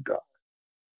hard dive.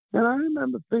 And I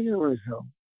remember thinking to myself,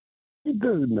 it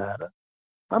doesn't matter.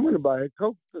 I'm going to buy a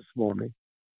Coke this morning.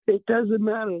 It doesn't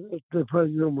matter if the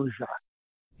president was shot.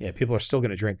 Yeah, people are still going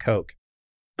to drink Coke.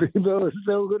 People are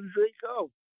still going to drink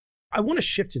Coke. I want to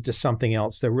shift it to something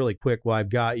else, though, really quick while I've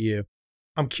got you.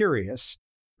 I'm curious.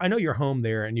 I know you're home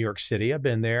there in New York City. I've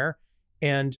been there.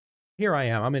 And here I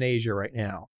am. I'm in Asia right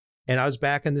now. And I was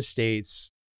back in the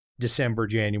States December,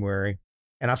 January,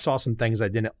 and I saw some things I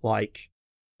didn't like.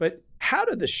 But how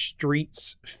do the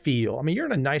streets feel? I mean, you're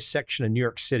in a nice section of New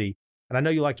York City, and I know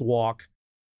you like to walk.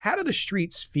 How do the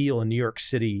streets feel in New York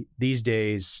City these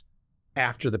days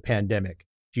after the pandemic?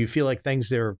 Do you feel like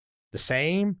things are the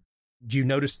same? Do you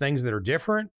notice things that are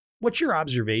different? What's your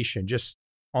observation just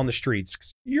on the streets?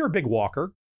 'Cause you're a big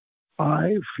walker.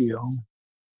 I feel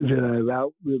that I've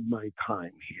outlived my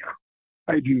time here.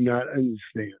 I do not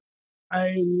understand. I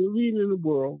am living in a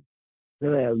world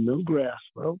that I have no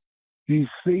grasp of. These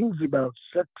things about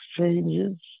sex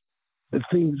changes, the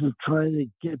things of trying to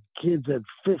get kids at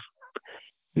 50,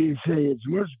 they say it's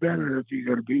much better if you're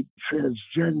going to be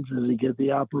transgender to get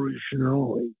the operation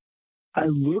early. I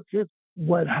look at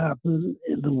what happened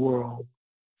in the world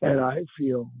and I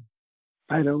feel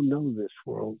I don't know this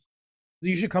world.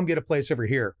 You should come get a place over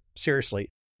here.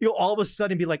 Seriously. You'll all of a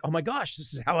sudden be like, oh my gosh,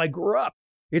 this is how I grew up.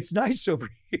 It's nice over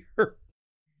here.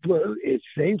 Well, it's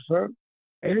safer.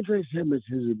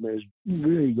 Anti-Semitism has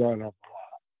really gone up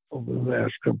a lot over the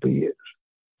last couple of years.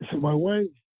 So my wife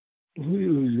really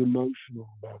was emotional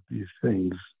about these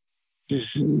things. Just,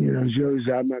 she always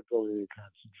said, I'm not going to a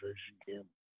concentration camp.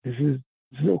 This is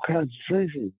there's no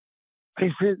concentration. I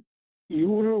said, you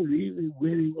want to leave me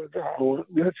where you want to go?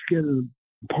 Let's get an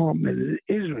apartment in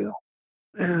Israel.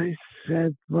 And I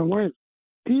said to my wife,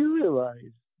 do you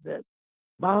realize that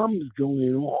bombs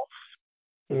going off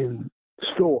in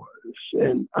stores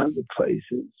and other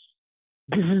places,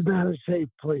 this is not a safe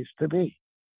place to be?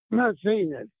 I'm not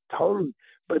saying that totally,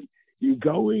 but you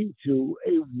go into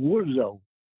a war zone.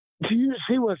 Do you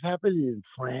see what's happening in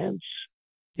France?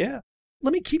 Yeah.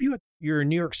 Let me keep you at your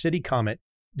New York City comment.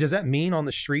 Does that mean on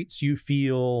the streets you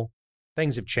feel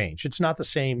things have changed? It's not the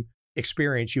same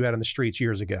experience you had on the streets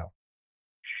years ago.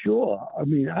 Sure. I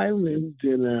mean, I lived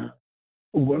in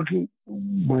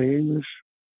my English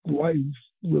wife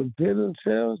lived in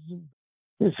sales.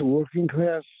 It's a working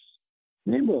class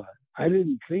neighborhood. I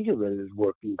didn't think of it as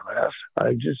working class.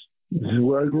 This is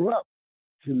where I grew up.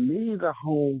 To me, the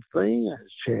whole thing has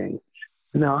changed.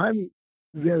 Now, I'm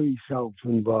a very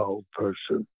self-involved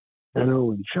person, an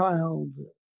only child,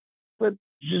 but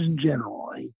just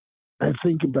generally, I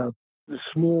think about the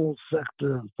small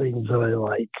sector of things that I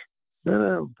like. Then I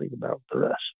don't think about the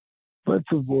rest. But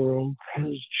the world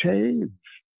has changed.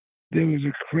 There was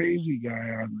a crazy guy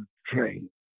on the train.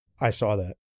 I saw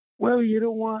that. Well, you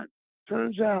know what?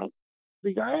 Turns out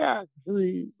the guy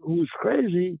actually who was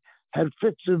crazy had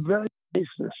fits of very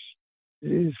niceness.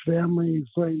 His family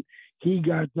explained he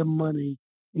got the money.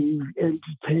 He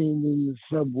entertained in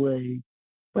the subway.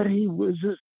 But he was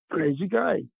this crazy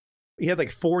guy. He had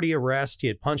like 40 arrests. He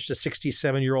had punched a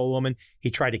 67-year-old woman. He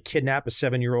tried to kidnap a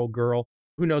 7-year-old girl.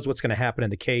 Who knows what's going to happen in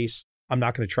the case? I'm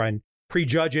not going to try and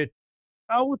prejudge it.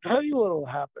 I will tell you what will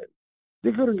happen.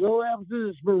 They're going to go after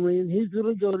this Marine. He's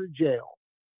going to go to jail.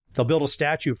 They'll build a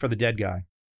statue for the dead guy.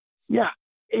 Yeah,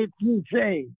 it's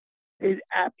insane. It's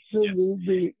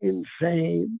absolutely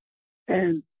insane.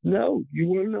 And no, you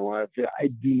want to know how I feel? I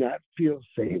do not feel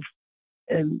safe.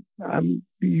 And I'm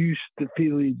used to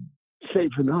feeling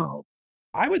safe enough.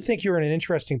 I would think you're in an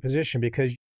interesting position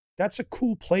because that's a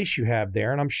cool place you have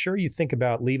there. And I'm sure you think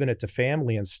about leaving it to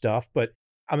family and stuff. But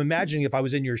I'm imagining if I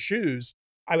was in your shoes,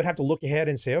 I would have to look ahead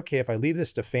and say, okay, if I leave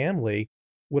this to family,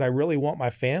 would I really want my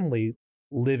family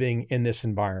living in this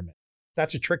environment?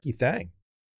 That's a tricky thing.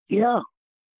 Yeah.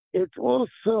 It's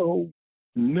also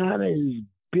not as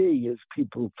big as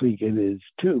people think it is,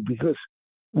 too, because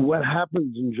what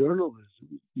happens in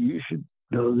journalism, you should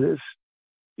know this,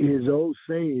 is old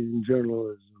saying in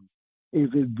journalism,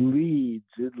 if it bleeds,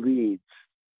 it leads.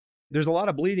 There's a lot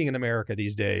of bleeding in America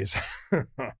these days.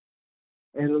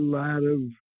 And a lot of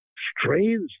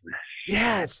strangeness.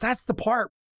 Yes, that's the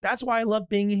part. That's why I love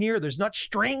being here. There's not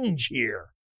strange here.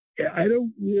 I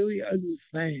don't really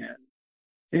understand.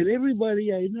 And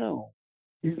everybody I know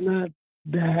is not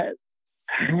that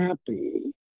happy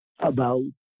about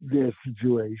their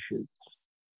situations.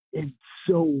 It's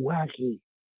so wacky.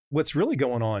 What's really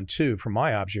going on, too, from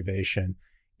my observation,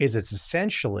 is it's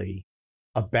essentially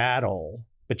a battle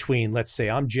between, let's say,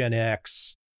 I'm Gen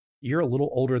X, you're a little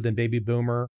older than baby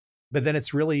boomer, but then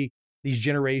it's really these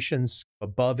generations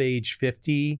above age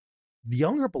 50, the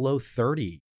younger below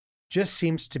 30 just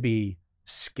seems to be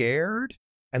scared.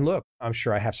 And look, I'm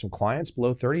sure I have some clients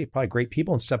below 30, probably great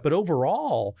people and stuff, but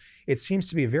overall, it seems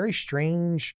to be a very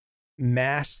strange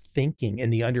mass thinking in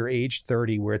the under age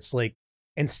 30, where it's like,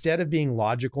 instead of being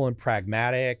logical and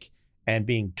pragmatic and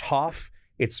being tough,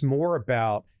 it's more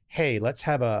about, hey, let's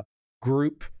have a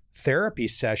group therapy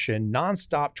session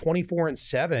nonstop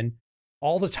 24/7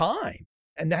 all the time.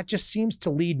 And that just seems to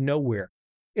lead nowhere.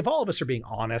 If all of us are being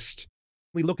honest,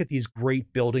 we look at these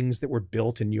great buildings that were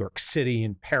built in New York City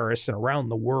and Paris and around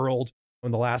the world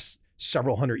in the last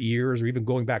several hundred years, or even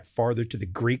going back farther to the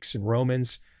Greeks and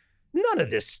Romans. None of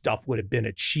this stuff would have been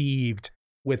achieved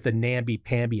with the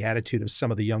namby-pamby attitude of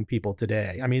some of the young people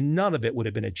today. I mean, none of it would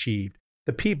have been achieved.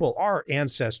 The people, our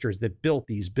ancestors that built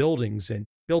these buildings and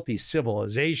built these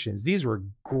civilizations, these were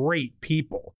great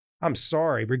people. I'm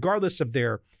sorry, regardless of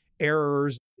their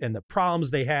errors and the problems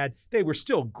they had, they were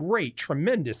still great,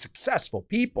 tremendous, successful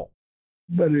people.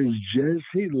 But as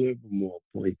Jesse Livermore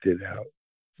pointed out,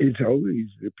 it's always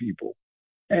the people.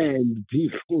 And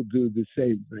people do the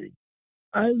same thing.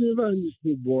 I never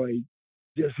understood why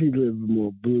Jesse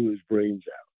Livermore blew his brains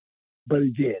out, but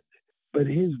he did. But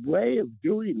his way of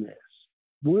doing this,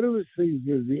 one of his things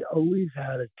is he always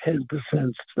had a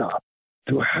 10% stop.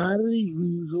 So how did he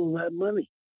lose all that money?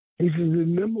 He says the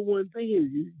number one thing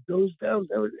is it goes down,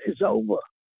 it's over.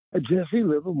 Jesse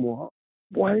Livermore,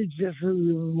 why did Jesse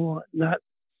Livermore not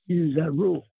use that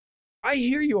rule? I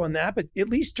hear you on that, but at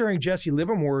least during Jesse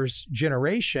Livermore's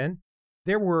generation,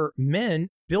 there were men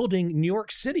building New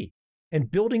York City and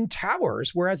building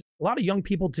towers, whereas a lot of young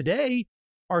people today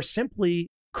are simply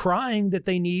crying that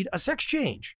they need a sex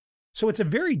change. So it's a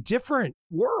very different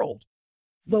world.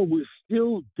 But we're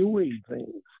still doing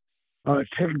things. Our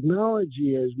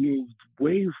technology has moved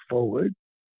way forward.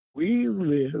 We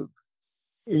live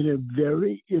in a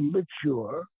very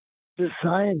immature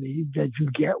society that you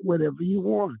get whatever you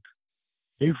want.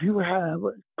 If you have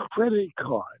a credit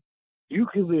card, you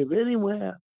can live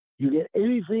anywhere. You get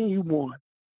anything you want.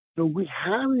 So we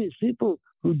have these people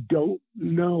who don't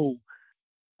know.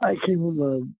 I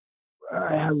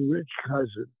have a rich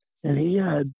cousin, and he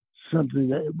had something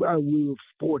that we were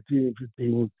 14 and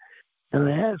 15. And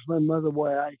I asked my mother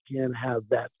why I can't have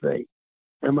that thing.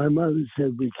 And my mother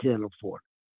said, we can't afford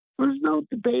it. There's no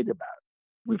debate about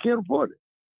it. We can't afford it.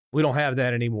 We don't have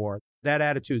that anymore. That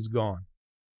attitude's gone.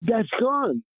 That's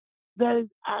gone. That is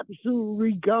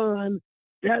absolutely gone.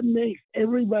 That makes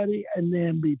everybody a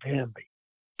namby-pamby.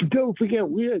 Don't forget,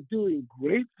 we are doing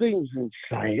great things in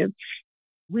science.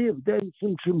 We have done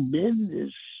some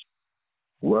tremendous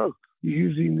work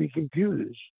using the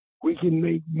computers. We can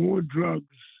make more drugs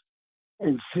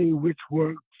and see which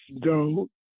works don't.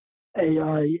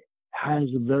 AI has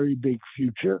a very big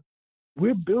future.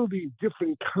 We're building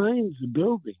different kinds of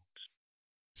buildings.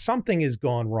 Something has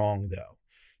gone wrong, though.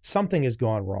 Something has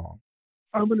gone wrong.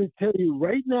 I'm going to tell you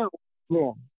right now,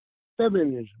 wrong.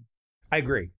 Feminism. I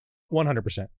agree.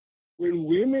 100%. When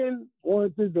women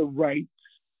wanted the rights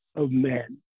of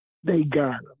men, they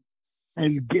got them.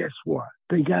 And guess what?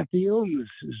 They got the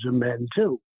illnesses of men,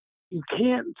 too. You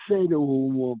can't say to a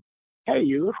woman, hey,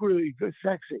 you look really good,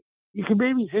 sexy. You can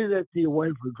maybe say that to your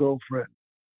wife or girlfriend,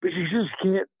 but you just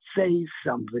can't say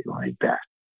something like that.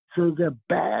 So the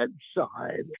bad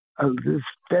side of this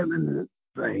feminine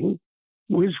thing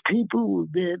was people who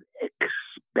did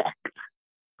expect.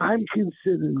 I'm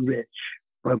considered rich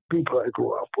by people I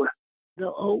grew up with. They'll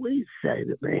always say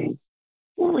to me,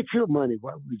 well, with your money,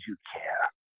 why would you care?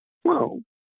 Well,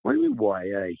 what do you mean, why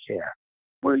I care?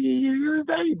 Well, you're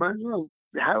there, you might as well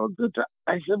have a good time.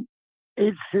 I said,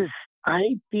 it's this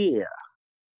idea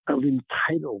of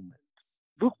entitlement.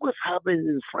 Look what's happening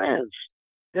in France.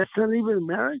 That's not even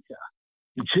America.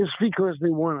 Just because they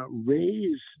want to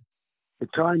raise the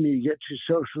time you get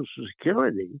your Social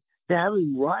Security, they're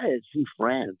having riots in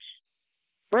France.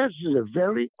 France is a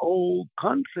very old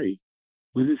country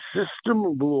with a system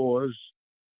of laws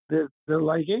that they're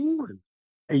like England.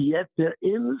 And yet they're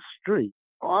in the street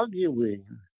arguing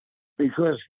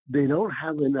because they don't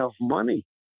have enough money.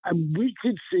 And we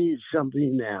could see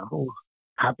something now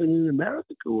happen in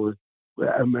America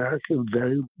where America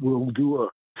very will do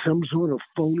some sort of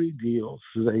phony deal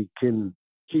so they can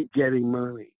keep getting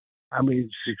money. I mean,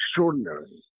 it's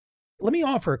extraordinary. Let me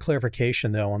offer a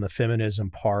clarification, though, on the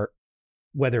feminism part,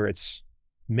 whether it's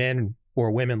men or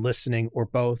women listening or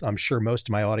both. I'm sure most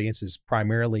of my audience is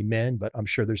primarily men, but I'm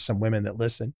sure there's some women that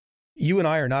listen. You and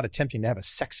I are not attempting to have a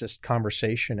sexist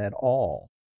conversation at all.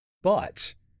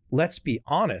 But let's be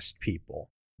honest, people.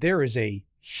 There is a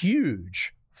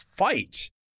huge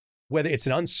fight, whether it's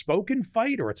an unspoken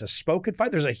fight or it's a spoken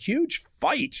fight. There's a huge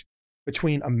fight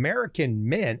between American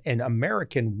men and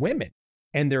American women.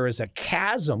 And there is a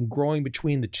chasm growing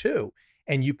between the two.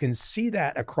 And you can see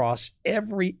that across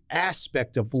every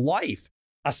aspect of life,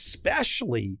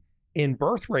 especially in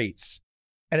birth rates.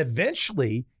 And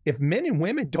eventually, if men and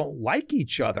women don't like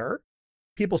each other,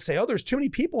 people say, oh, there's too many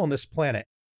people on this planet.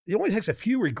 It only takes a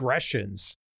few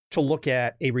regressions to look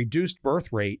at a reduced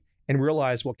birth rate and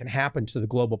realize what can happen to the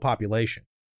global population.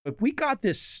 If we got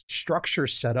this structure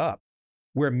set up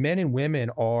where men and women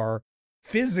are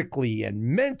physically and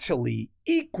mentally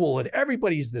equal and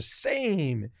everybody's the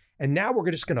same, and now we're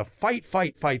just going to fight,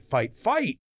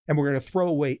 and we're going to throw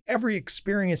away every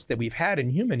experience that we've had in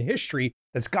human history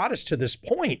that's got us to this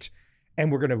point,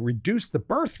 and we're going to reduce the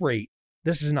birth rate.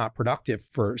 This is not productive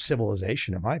for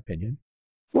civilization, in my opinion.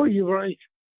 Well, you're right.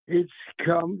 It's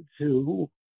come to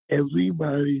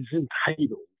everybody's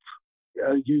entitled.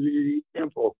 I'll give you an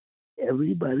example.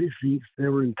 Everybody thinks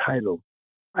they're entitled.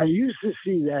 I used to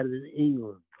see that in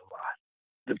England a lot.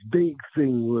 The big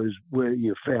thing was where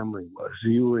your family was.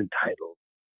 You were entitled.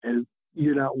 And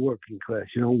you're not working class.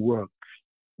 You don't work.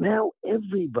 Now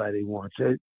everybody wants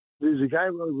it. There's a guy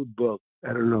who wrote a book,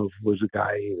 I don't know if it was a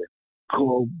guy either,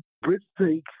 called Brit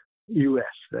Think, US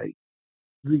Think.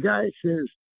 The guy says,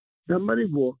 somebody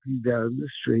walking down the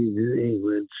street in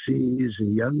England sees a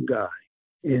young guy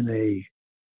in a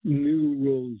new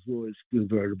Rolls-Royce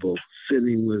convertible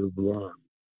sitting with a blonde.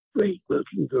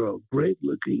 Great-looking girl,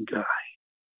 great-looking guy.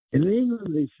 In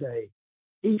England, they say,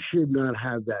 he should not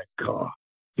have that car.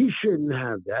 He shouldn't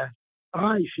have that.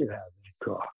 I should have that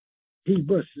car. He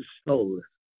must have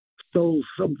stole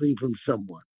something from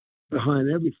someone. Behind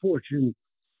every fortune,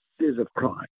 there's a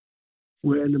crime.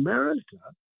 Where in America,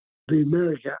 the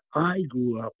America I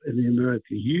grew up and the America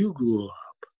you grew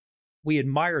up, we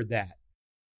admired that.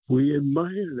 We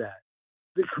admired that.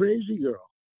 The crazy girl,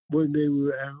 when they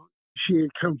were out, she had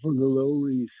come from the Lower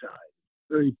East Side,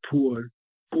 very poor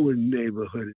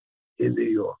neighborhood in New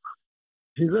York.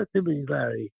 She looked at me,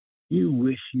 Larry, you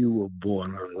wish you were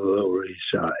born on the Lower East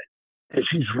Side. And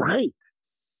she's right,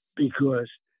 because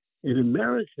in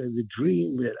America, the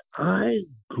dream that I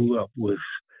grew up with,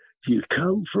 you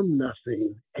come from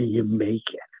nothing and you make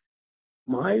it.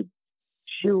 My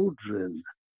children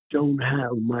don't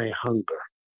have my hunger.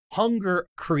 Hunger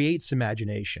creates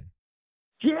imagination.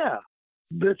 Yeah.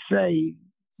 Let's say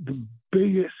the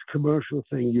biggest commercial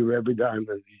thing you've ever done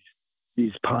is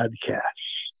these podcasts.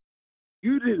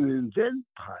 You didn't invent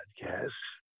podcasts,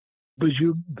 but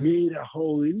you made a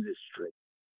whole industry.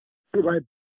 But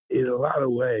in a lot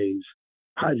of ways,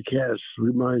 podcasts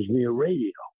reminds me of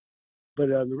radio.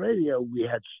 But on the radio, we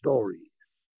had stories.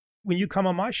 When you come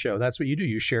on my show, that's what you do.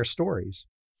 You share stories.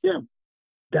 Yeah,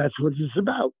 that's what it's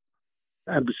about.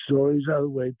 And stories are the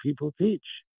way people teach.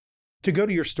 To go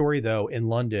to your story, though, in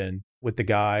London with the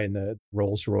guy and the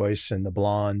Rolls Royce and the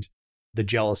blonde, the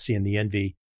jealousy and the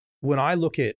envy, when I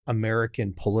look at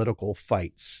American political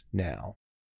fights now,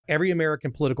 every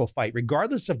American political fight,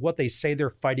 regardless of what they say they're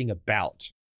fighting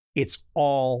about, it's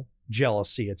all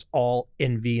jealousy, it's all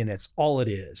envy, and it's all it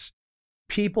is.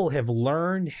 People have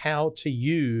learned how to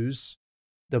use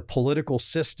the political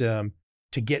system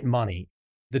to get money.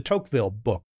 The Tocqueville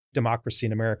book, Democracy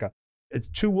in America. It's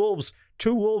two wolves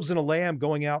and a lamb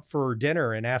going out for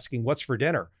dinner and asking, what's for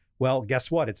dinner? Well,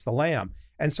 guess what? It's the lamb.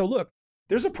 And so look,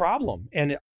 There's a problem.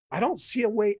 And I don't see a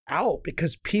way out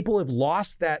because people have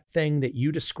lost that thing that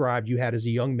you described you had as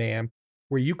a young man,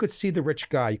 where you could see the rich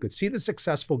guy, you could see the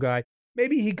successful guy.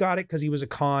 Maybe he got it because he was a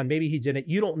con. Maybe he didn't.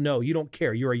 You don't know. You don't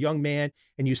care. You're a young man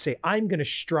and you say, I'm going to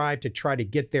strive to try to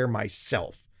get there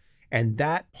myself. And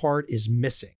that part is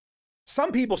missing.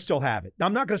 Some people still have it. Now,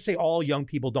 I'm not going to say all young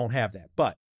people don't have that,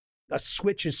 but a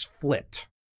switch is flipped.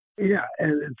 Yeah,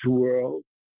 and it's a world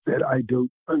that I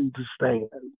don't understand.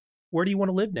 Where do you want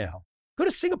to live now? Go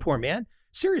to Singapore, man.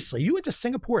 Seriously, you went to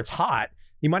Singapore. It's hot.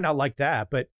 You might not like that,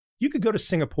 but you could go to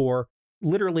Singapore.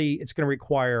 Literally, it's going to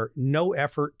require no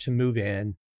effort to move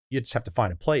in. You just have to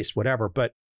find a place, whatever.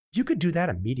 But you could do that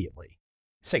immediately.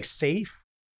 It's like safe.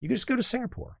 You could just go to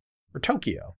Singapore or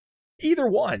Tokyo. Either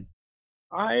one.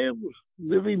 I am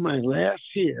living my last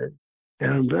year,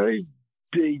 and I'm very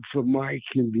big for my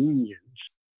convenience.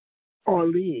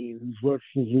 Arlene's worked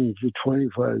with me for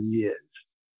 25 years.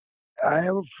 I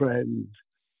have a friend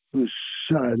whose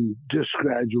son just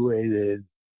graduated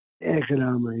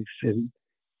economics, and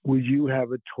would you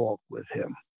have a talk with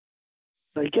him?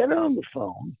 I get on the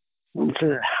phone. I'm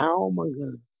saying, how am I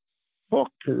going to talk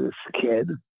to this kid?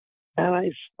 And I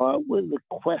start with a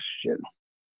question.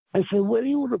 I said, where do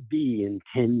you want to be in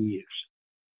 10 years?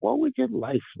 What would your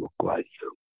life look like?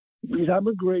 Because I'm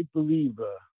a great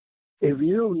believer. If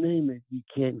you don't name it, you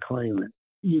can't claim it.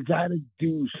 You got to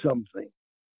do something.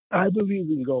 I believe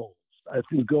in goals. I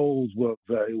think goals work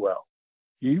very well.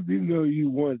 Even though you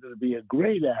wanted to be a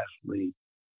great athlete,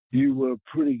 you were a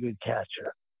pretty good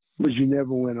catcher, but you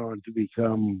never went on to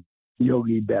become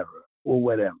Yogi Berra or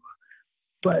whatever.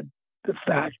 But the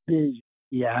fact is,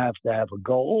 you have to have a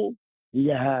goal.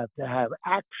 You have to have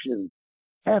action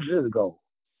after the goal.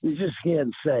 You just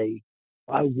can't say,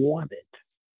 I want it,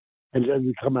 and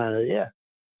then come out of there.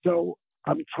 So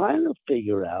I'm trying to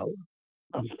figure out,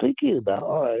 I'm thinking about,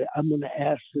 all right, I'm going to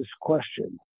ask this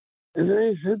question. And then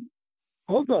I said,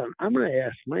 hold on, I'm going to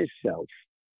ask myself,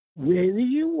 where do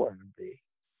you want to be?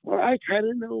 Well, I kind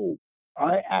of know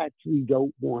I actually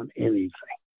don't want anything.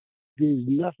 There's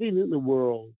nothing in the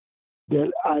world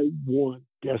that I want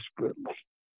desperately.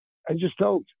 I just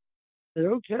don't. I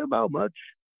don't care about much.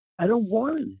 I don't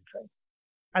want anything.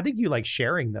 I think you like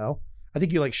sharing, though. I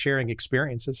think you like sharing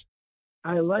experiences.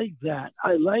 I like that.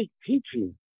 I like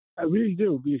teaching. I really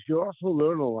do, because you also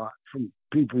learn a lot from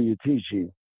people you're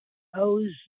teaching. I always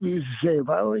used to say, if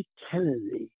I were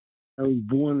Kennedy, I was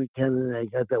born a Kennedy, I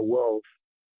got that wealth.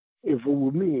 If it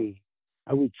were me,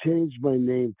 I would change my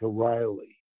name to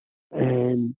Riley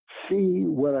and see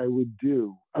what I would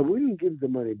do. I wouldn't give the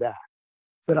money back,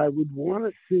 but I would want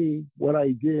to see what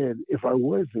I did if I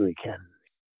wasn't a Kennedy.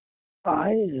 I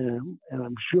am, and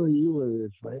I'm sure you are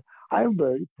this way, I'm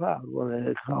very proud of what I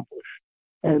accomplished.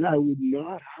 And I would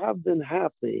not have been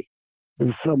happy if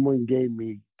someone gave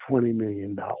me $20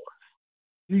 million.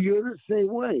 You're the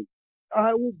same way.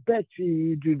 I will bet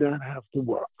you do not have to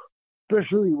work,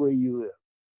 especially where you live.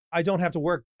 I don't have to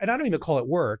work, and I don't even call it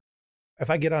work. If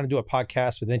I get on and do a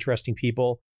podcast with interesting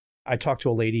people, I talked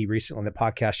to a lady recently on the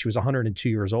podcast. She was 102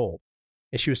 years old,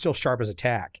 and she was still sharp as a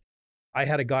tack. I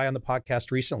had a guy on the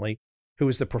podcast recently who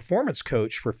was the performance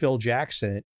coach for Phil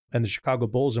Jackson and the Chicago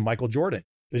Bulls and Michael Jordan.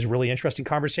 It was a really interesting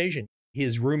conversation.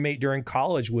 His roommate during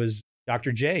college was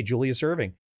Dr. J, Julius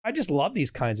Erving. I just love these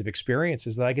kinds of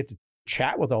experiences that I get to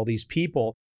chat with all these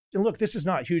people. And look, this is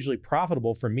not hugely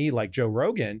profitable for me like Joe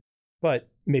Rogan, but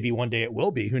maybe one day it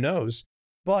will be, who knows?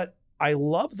 But I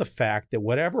love the fact that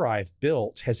whatever I've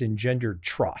built has engendered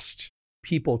trust.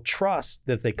 People trust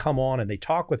that if they come on and they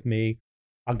talk with me,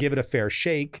 I'll give it a fair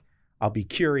shake. I'll be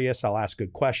curious. I'll ask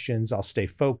good questions. I'll stay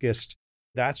focused.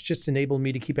 That's just enabled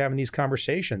me to keep having these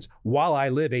conversations while I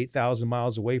live 8,000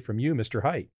 miles away from you, Mr.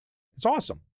 Hite. It's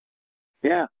awesome.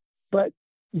 Yeah, but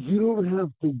you don't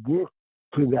have to work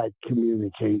for that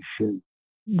communication,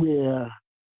 where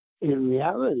in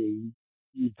reality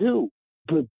you do.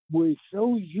 But we're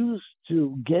so used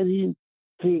to getting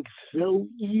things so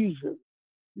easy.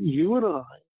 You and I,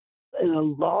 and a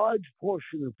large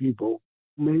portion of people,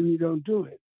 maybe don't do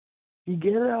it. You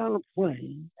get on a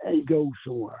plane and go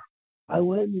somewhere. I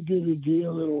went and did a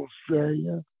deal in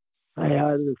Australia. I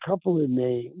had a couple of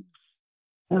names,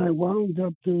 and I wound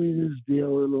up doing this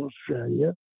deal in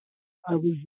Australia. I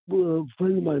was a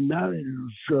friend of mine married an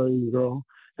Australian girl,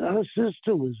 and her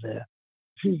sister was there.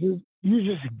 She said, "You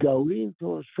just going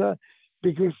to Australia?"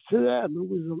 Because to them, it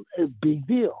was a big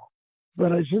deal.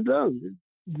 But I said, "No,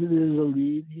 there's a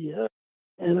lead here."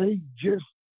 And I just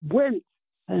went,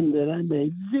 and then I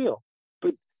made the deal.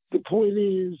 But the point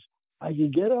is, I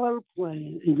can get on a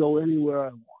plane and go anywhere I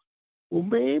want. Well,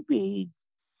 maybe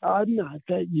I'm not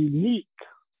that unique.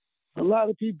 A lot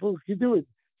of people can do it.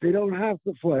 They don't have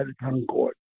to fly to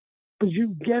Concord, but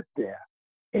you get there.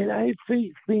 And I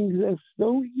think things are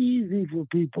so easy for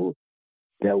people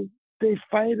that they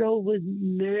fight over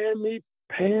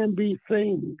namby-pamby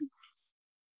things.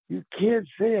 You can't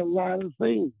say a lot of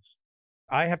things.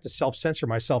 I have to self-censor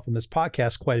myself in this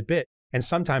podcast quite a bit. And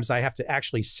sometimes I have to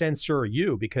actually censor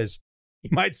you because you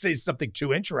might say something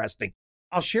too interesting.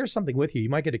 I'll share something with you. You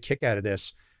might get a kick out of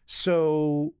this.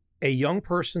 So a young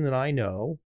person that I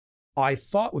know, I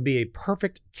thought would be a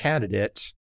perfect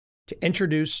candidate to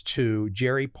introduce to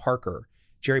Jerry Parker.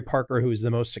 Jerry Parker, who is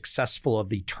the most successful of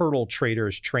the turtle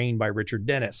traders trained by Richard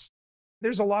Dennis.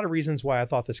 There's a lot of reasons why I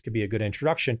thought this could be a good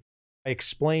introduction. I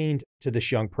explained to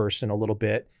this young person a little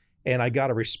bit, and I got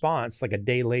a response like a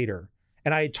day later.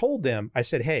 And I told them, I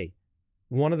said, hey,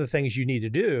 one of the things you need to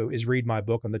do is read my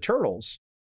book on the turtles.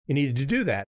 You needed to do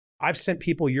that. I've sent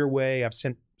people your way. I've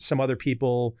sent some other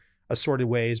people assorted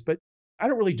ways, but I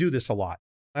don't really do this a lot.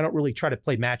 I don't really try to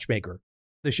play matchmaker.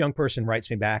 This young person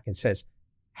writes me back and says,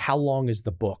 how long is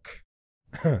the book?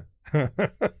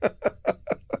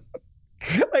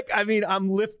 I'm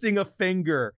lifting a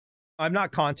finger. I'm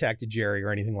not contacted Jerry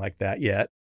or anything like that yet.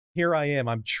 Here I am.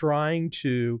 I'm trying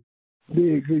to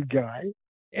be a good guy.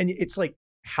 And it's like,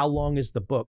 how long is the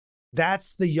book?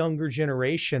 That's the younger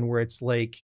generation where it's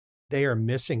like, they are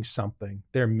missing something.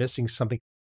 They're missing something.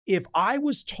 If I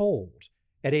was told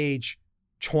at age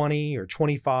 20 or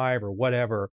 25 or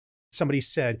whatever, somebody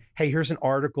said, hey, here's an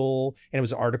article, and it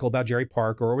was an article about Jerry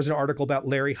Parker, or it was an article about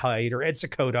Larry Hite or Ed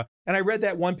Secota. And I read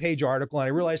that one-page article and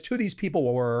I realized who these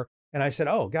people were. And I said,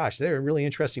 oh gosh, they're really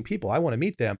interesting people. I want to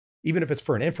meet them, even if it's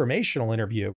for an informational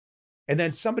interview. And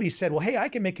then somebody said, well, hey, I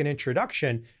can make an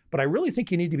introduction, but I really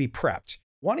think you need to be prepped.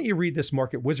 Why don't you read this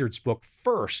Market Wizards book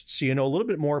first so you know a little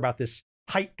bit more about this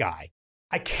Hite guy?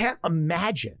 I can't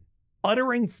imagine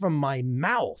uttering from my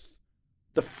mouth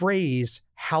the phrase,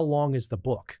 how long is the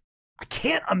book? I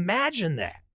can't imagine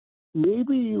that.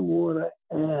 Maybe you want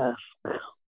to ask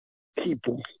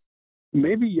people,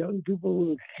 maybe young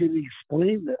people can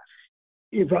explain this.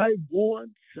 If I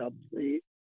want something,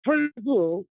 first of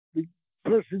all, the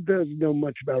person doesn't know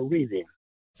much about reading.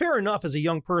 Fair enough, as a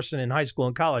young person in high school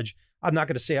and college, I'm not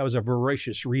going to say I was a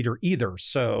voracious reader either,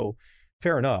 so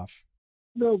fair enough.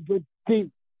 No, but they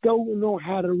don't know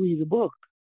how to read a book.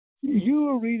 You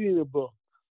are reading a book.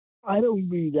 I don't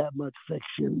read that much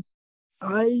fiction.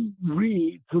 I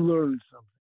read to learn something.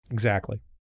 Exactly.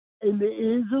 And there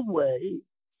is a way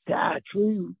to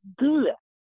actually do that.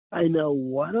 I know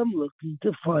what I'm looking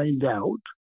to find out,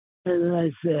 and then I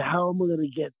say, how am I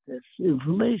going to get this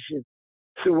information?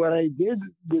 So what I did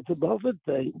with the Buffett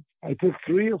thing, I took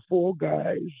 3 or 4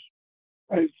 guys.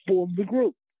 I formed a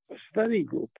group, a study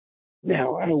group.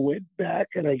 Now, I went back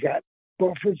and I got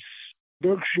Buffett's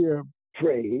Berkshire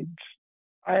trades.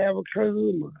 I have a cousin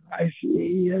of mine. I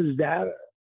see he has data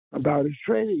about his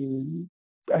trading.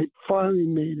 I finally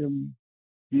made him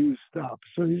use stops.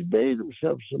 So he's made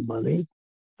himself some money.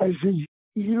 I said,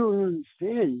 you don't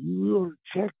understand. You don't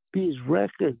check these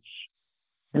records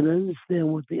and understand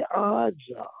what the odds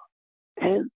are.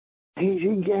 And he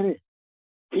didn't get it.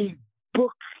 He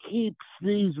bookkeeps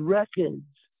these records,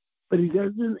 but he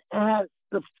doesn't ask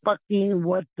the fucking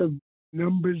what the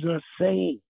numbers are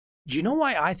saying. Do you know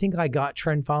why I think I got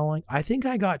trend following? I think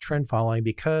I got trend following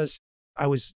because I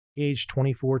was age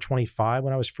 24, 25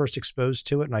 when I was first exposed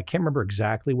to it. And I can't remember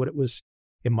exactly what it was.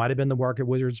 It might have been the Market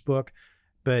Wizards book,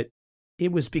 but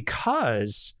it was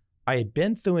because I had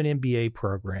been through an MBA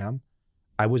program.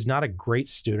 I was not a great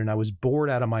student. I was bored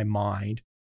out of my mind.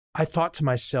 I thought to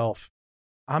myself,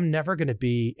 I'm never going to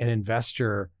be an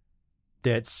investor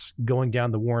that's going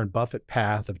down the Warren Buffett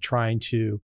path of trying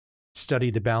to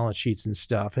study the balance sheets and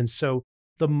stuff. And so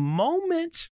the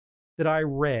moment that I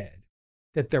read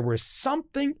that there was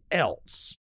something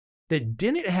else that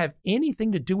didn't have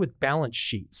anything to do with balance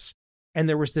sheets, and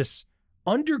there was this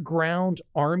underground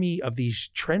army of these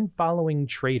trend following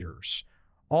traders,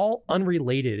 all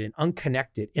unrelated and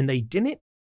unconnected, and they didn't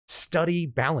study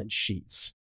balance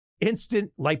sheets,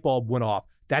 instant light bulb went off.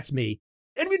 That's me.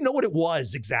 I didn't even know what it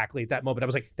was exactly at that moment. I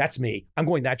was like, that's me. I'm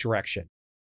going that direction.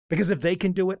 Because if they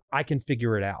can do it, I can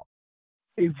figure it out.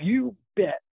 If you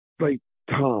bet like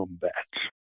Tom bets,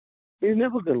 you're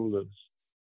never going to lose.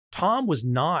 Tom was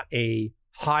not a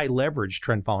high leverage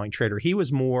trend following trader. He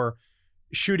was more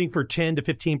shooting for 10 to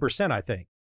 15%, I think.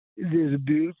 There's a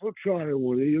beautiful chart in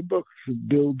one of your books from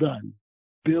Bill Dunn.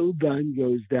 Bill Dunn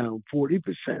goes down 40%,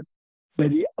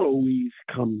 but he always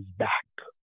comes back.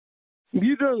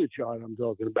 You know the chart I'm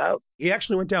talking about. He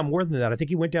actually went down more than that. I think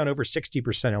he went down over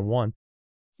 60% in one.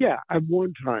 Yeah, at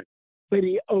one time. But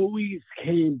he always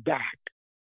came back.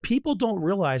 people don't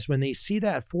realize when they see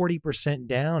that 40%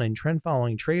 down in trend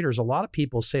following traders, a lot of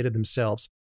people say to themselves,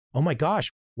 oh my gosh,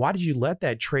 why did you let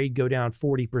that trade go down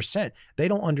 40%? They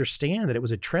don't understand that it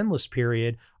was a trendless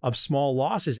period of small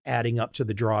losses adding up to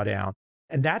the drawdown.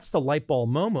 And that's the light bulb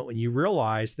moment when you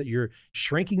realize that you're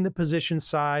shrinking the position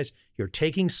size, you're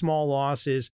taking small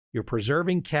losses, you're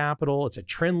preserving capital, it's a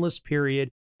trendless period.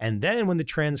 And then when the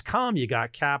trends come, you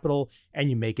got capital and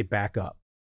you make it back up.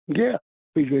 Yeah,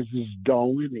 because it's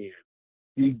Darwinian.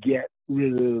 You get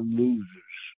rid of the losers.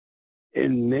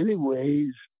 In many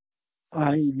ways,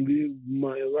 I live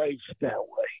my life that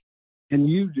way. And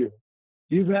you do.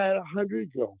 You've had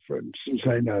 100 girlfriends since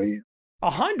I know you.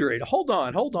 100? Hold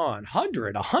on.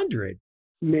 100.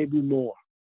 Maybe more.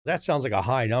 That sounds like a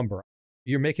high number.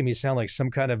 You're making me sound like some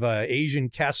kind of Asian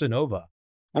Casanova.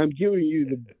 I'm giving you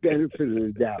the benefit of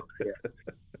the doubt here.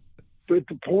 But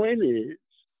the point is,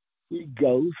 you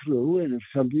go through, and if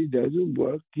something doesn't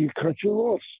work, you cut your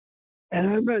loss. And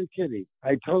I'm not kidding.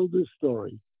 I told this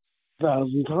story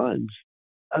 1,000 times.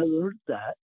 I learned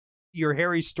that. Your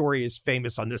Harry story is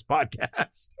famous on this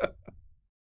podcast.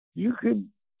 You can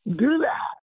do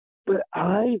that. But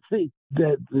I think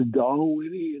that the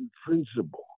Darwinian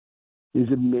principle is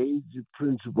a major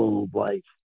principle of life.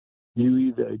 You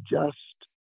either adjust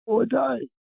or die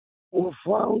or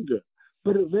flounder.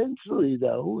 But eventually,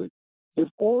 though, if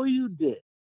all you did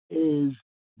is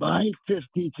buy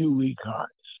 52-week highs,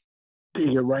 take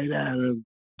it right out of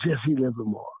Jesse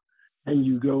Livermore, and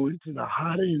you go into the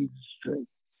hot industry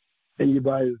and you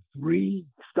buy 3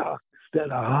 stocks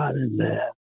that are hot in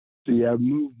there, so you have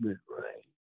movement, right?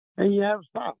 And you have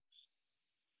stocks,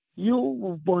 you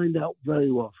will find out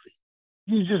very wealthy.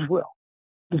 You just will.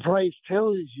 The price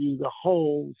tells you the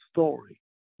whole story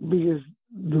because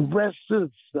the rest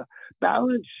of the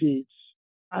balance sheets,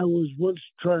 I was once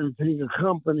trying to take a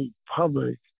company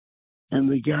public, and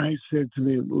the guy said to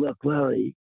me, look,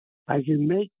 Larry, I can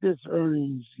make this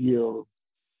earnings yield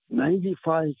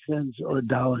 95 cents or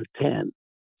 $1.10,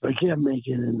 but I can't make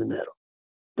it in the middle.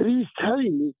 But he was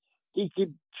telling me he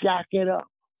could jack it up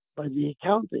by the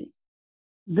accounting.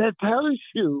 That tells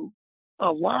you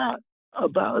a lot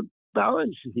about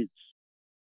balance sheets.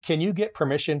 Can you get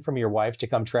permission from your wife to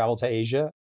come travel to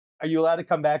Asia? Are you allowed to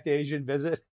come back to Asia and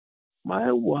visit?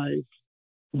 My wife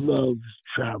loves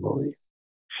traveling.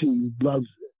 She loves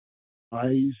it. I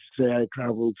used to say I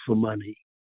traveled for money,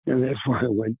 and that's why I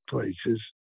went places.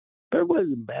 But it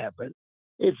wasn't bad, but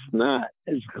it's not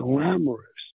as glamorous.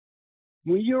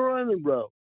 When you're on the road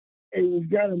and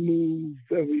you've got to move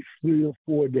every 3 or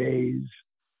 4 days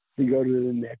to go to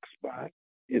the next spot,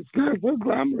 it's not so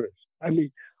glamorous. I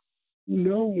mean,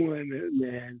 no one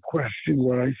man questioned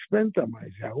what I spent on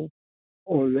myself,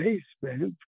 or they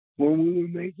spent when we were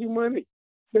making money.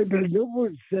 But no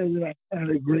one said that I had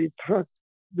a great time.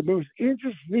 The most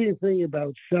interesting thing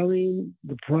about selling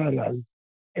the product,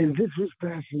 and this was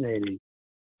fascinating,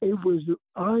 it was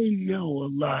I know a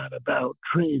lot about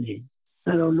trading.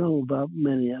 I don't know about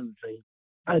many other things.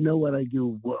 I know what I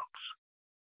do works.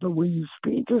 But when you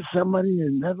speak to somebody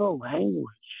in another language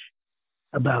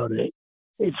about it,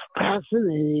 it's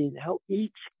fascinating how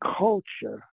each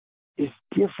culture is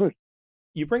different.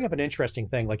 You bring up an interesting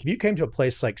thing. Like if you came to a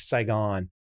place like Saigon,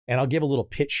 and I'll give a little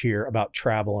pitch here about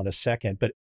travel in a second,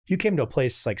 but if you came to a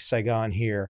place like Saigon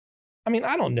here, I mean,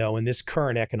 I don't know in this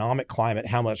current economic climate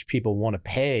how much people want to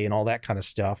pay and all that kind of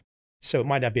stuff. So it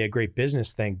might not be a great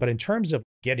business thing, but in terms of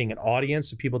getting an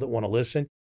audience of people that want to listen,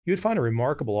 you would find a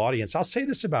remarkable audience. I'll say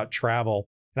this about travel,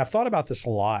 and I've thought about this a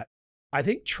lot. I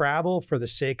think travel for the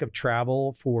sake of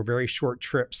travel for very short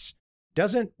trips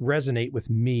doesn't resonate with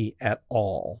me at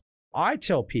all. I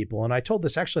tell people, and I told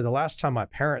this actually the last time my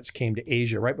parents came to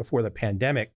Asia right before the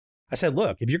pandemic, I said,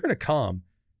 look, if you're going to come,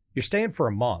 you're staying for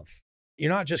a month.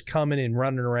 You're not just coming and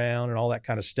running around and all that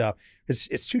kind of stuff.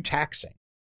 It's too taxing.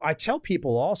 I tell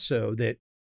people also that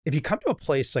if you come to a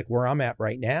place like where I'm at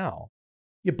right now,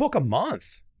 you book a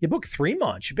month, you book 3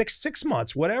 months, you book 6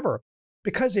 months, whatever,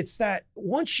 because it's that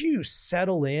once you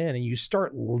settle in and you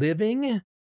start living,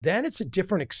 then it's a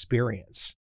different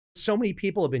experience. So many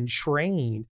people have been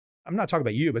trained. I'm not talking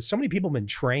about you, but so many people have been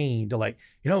trained to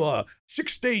a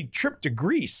 6-day trip to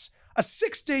Greece, a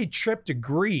 6-day trip to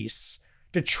Greece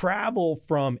to travel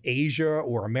from Asia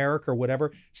or America or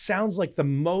whatever sounds like the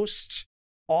most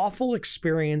awful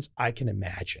experience I can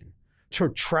imagine. To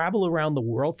travel around the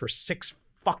world for 6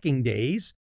 fucking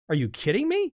days? Are you kidding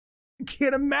me? I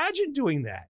can't imagine doing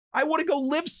that. I want to go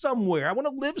live somewhere. I want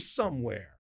to live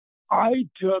somewhere. I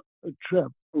took a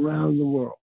trip around the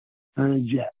world on a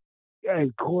jet.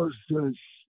 It cost us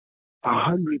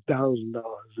 $100,000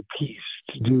 a piece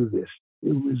to do this.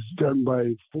 It was done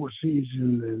by Four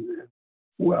Seasons. And,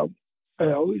 well,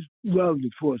 I always loved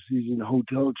the Four Seasons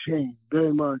hotel chain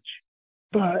very much.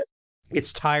 But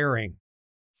it's tiring.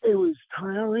 It was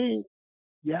tiring.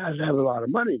 You have to have a lot of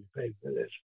money to pay for this.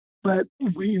 But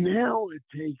we now are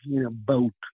taking a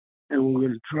boat, and we're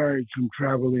going to try some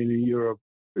traveling in Europe.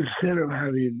 Instead of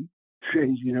having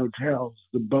changing hotels,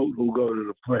 the boat will go to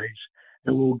the place,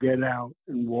 and we'll get out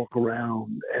and walk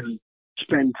around and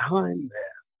spend time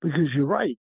there. Because you're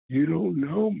right, you don't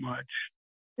know much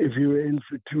if you're in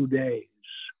for 2 days.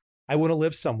 I want to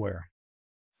live somewhere.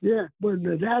 Yeah, well,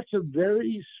 that's a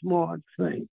very smart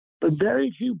thing. But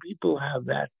very few people have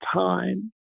that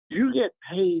time. You get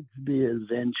paid to be an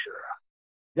adventurer.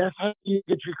 That's how you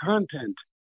get your content.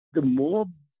 The more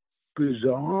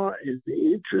bizarre and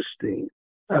interesting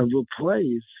of a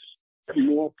place, the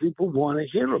more people want to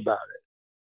hear about it.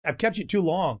 I've kept you too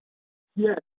long.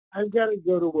 Yeah, I've got to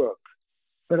go to work.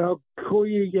 But I'll call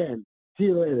you again. See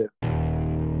you later.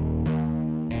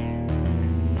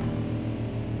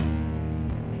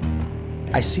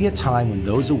 I see a time when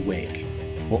those awake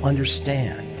will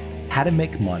understand how to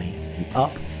make money in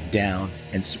up, down,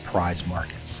 and surprise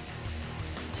markets.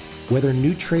 Whether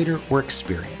new trader or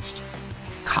experienced,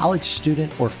 college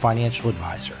student or financial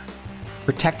advisor,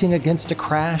 protecting against a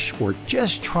crash or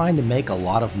just trying to make a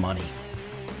lot of money,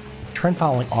 trend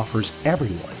following offers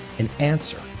everyone an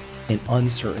answer in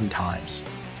uncertain times.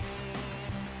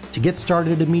 To get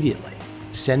started immediately,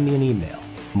 send me an email,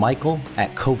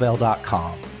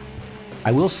 michael@covel.com.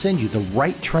 I will send you the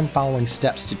right trend following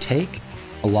steps to take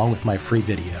along with my free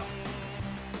video.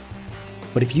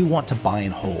 But if you want to buy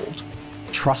and hold,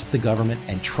 trust the government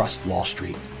and trust Wall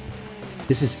Street,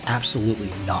 this is absolutely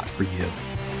not for you.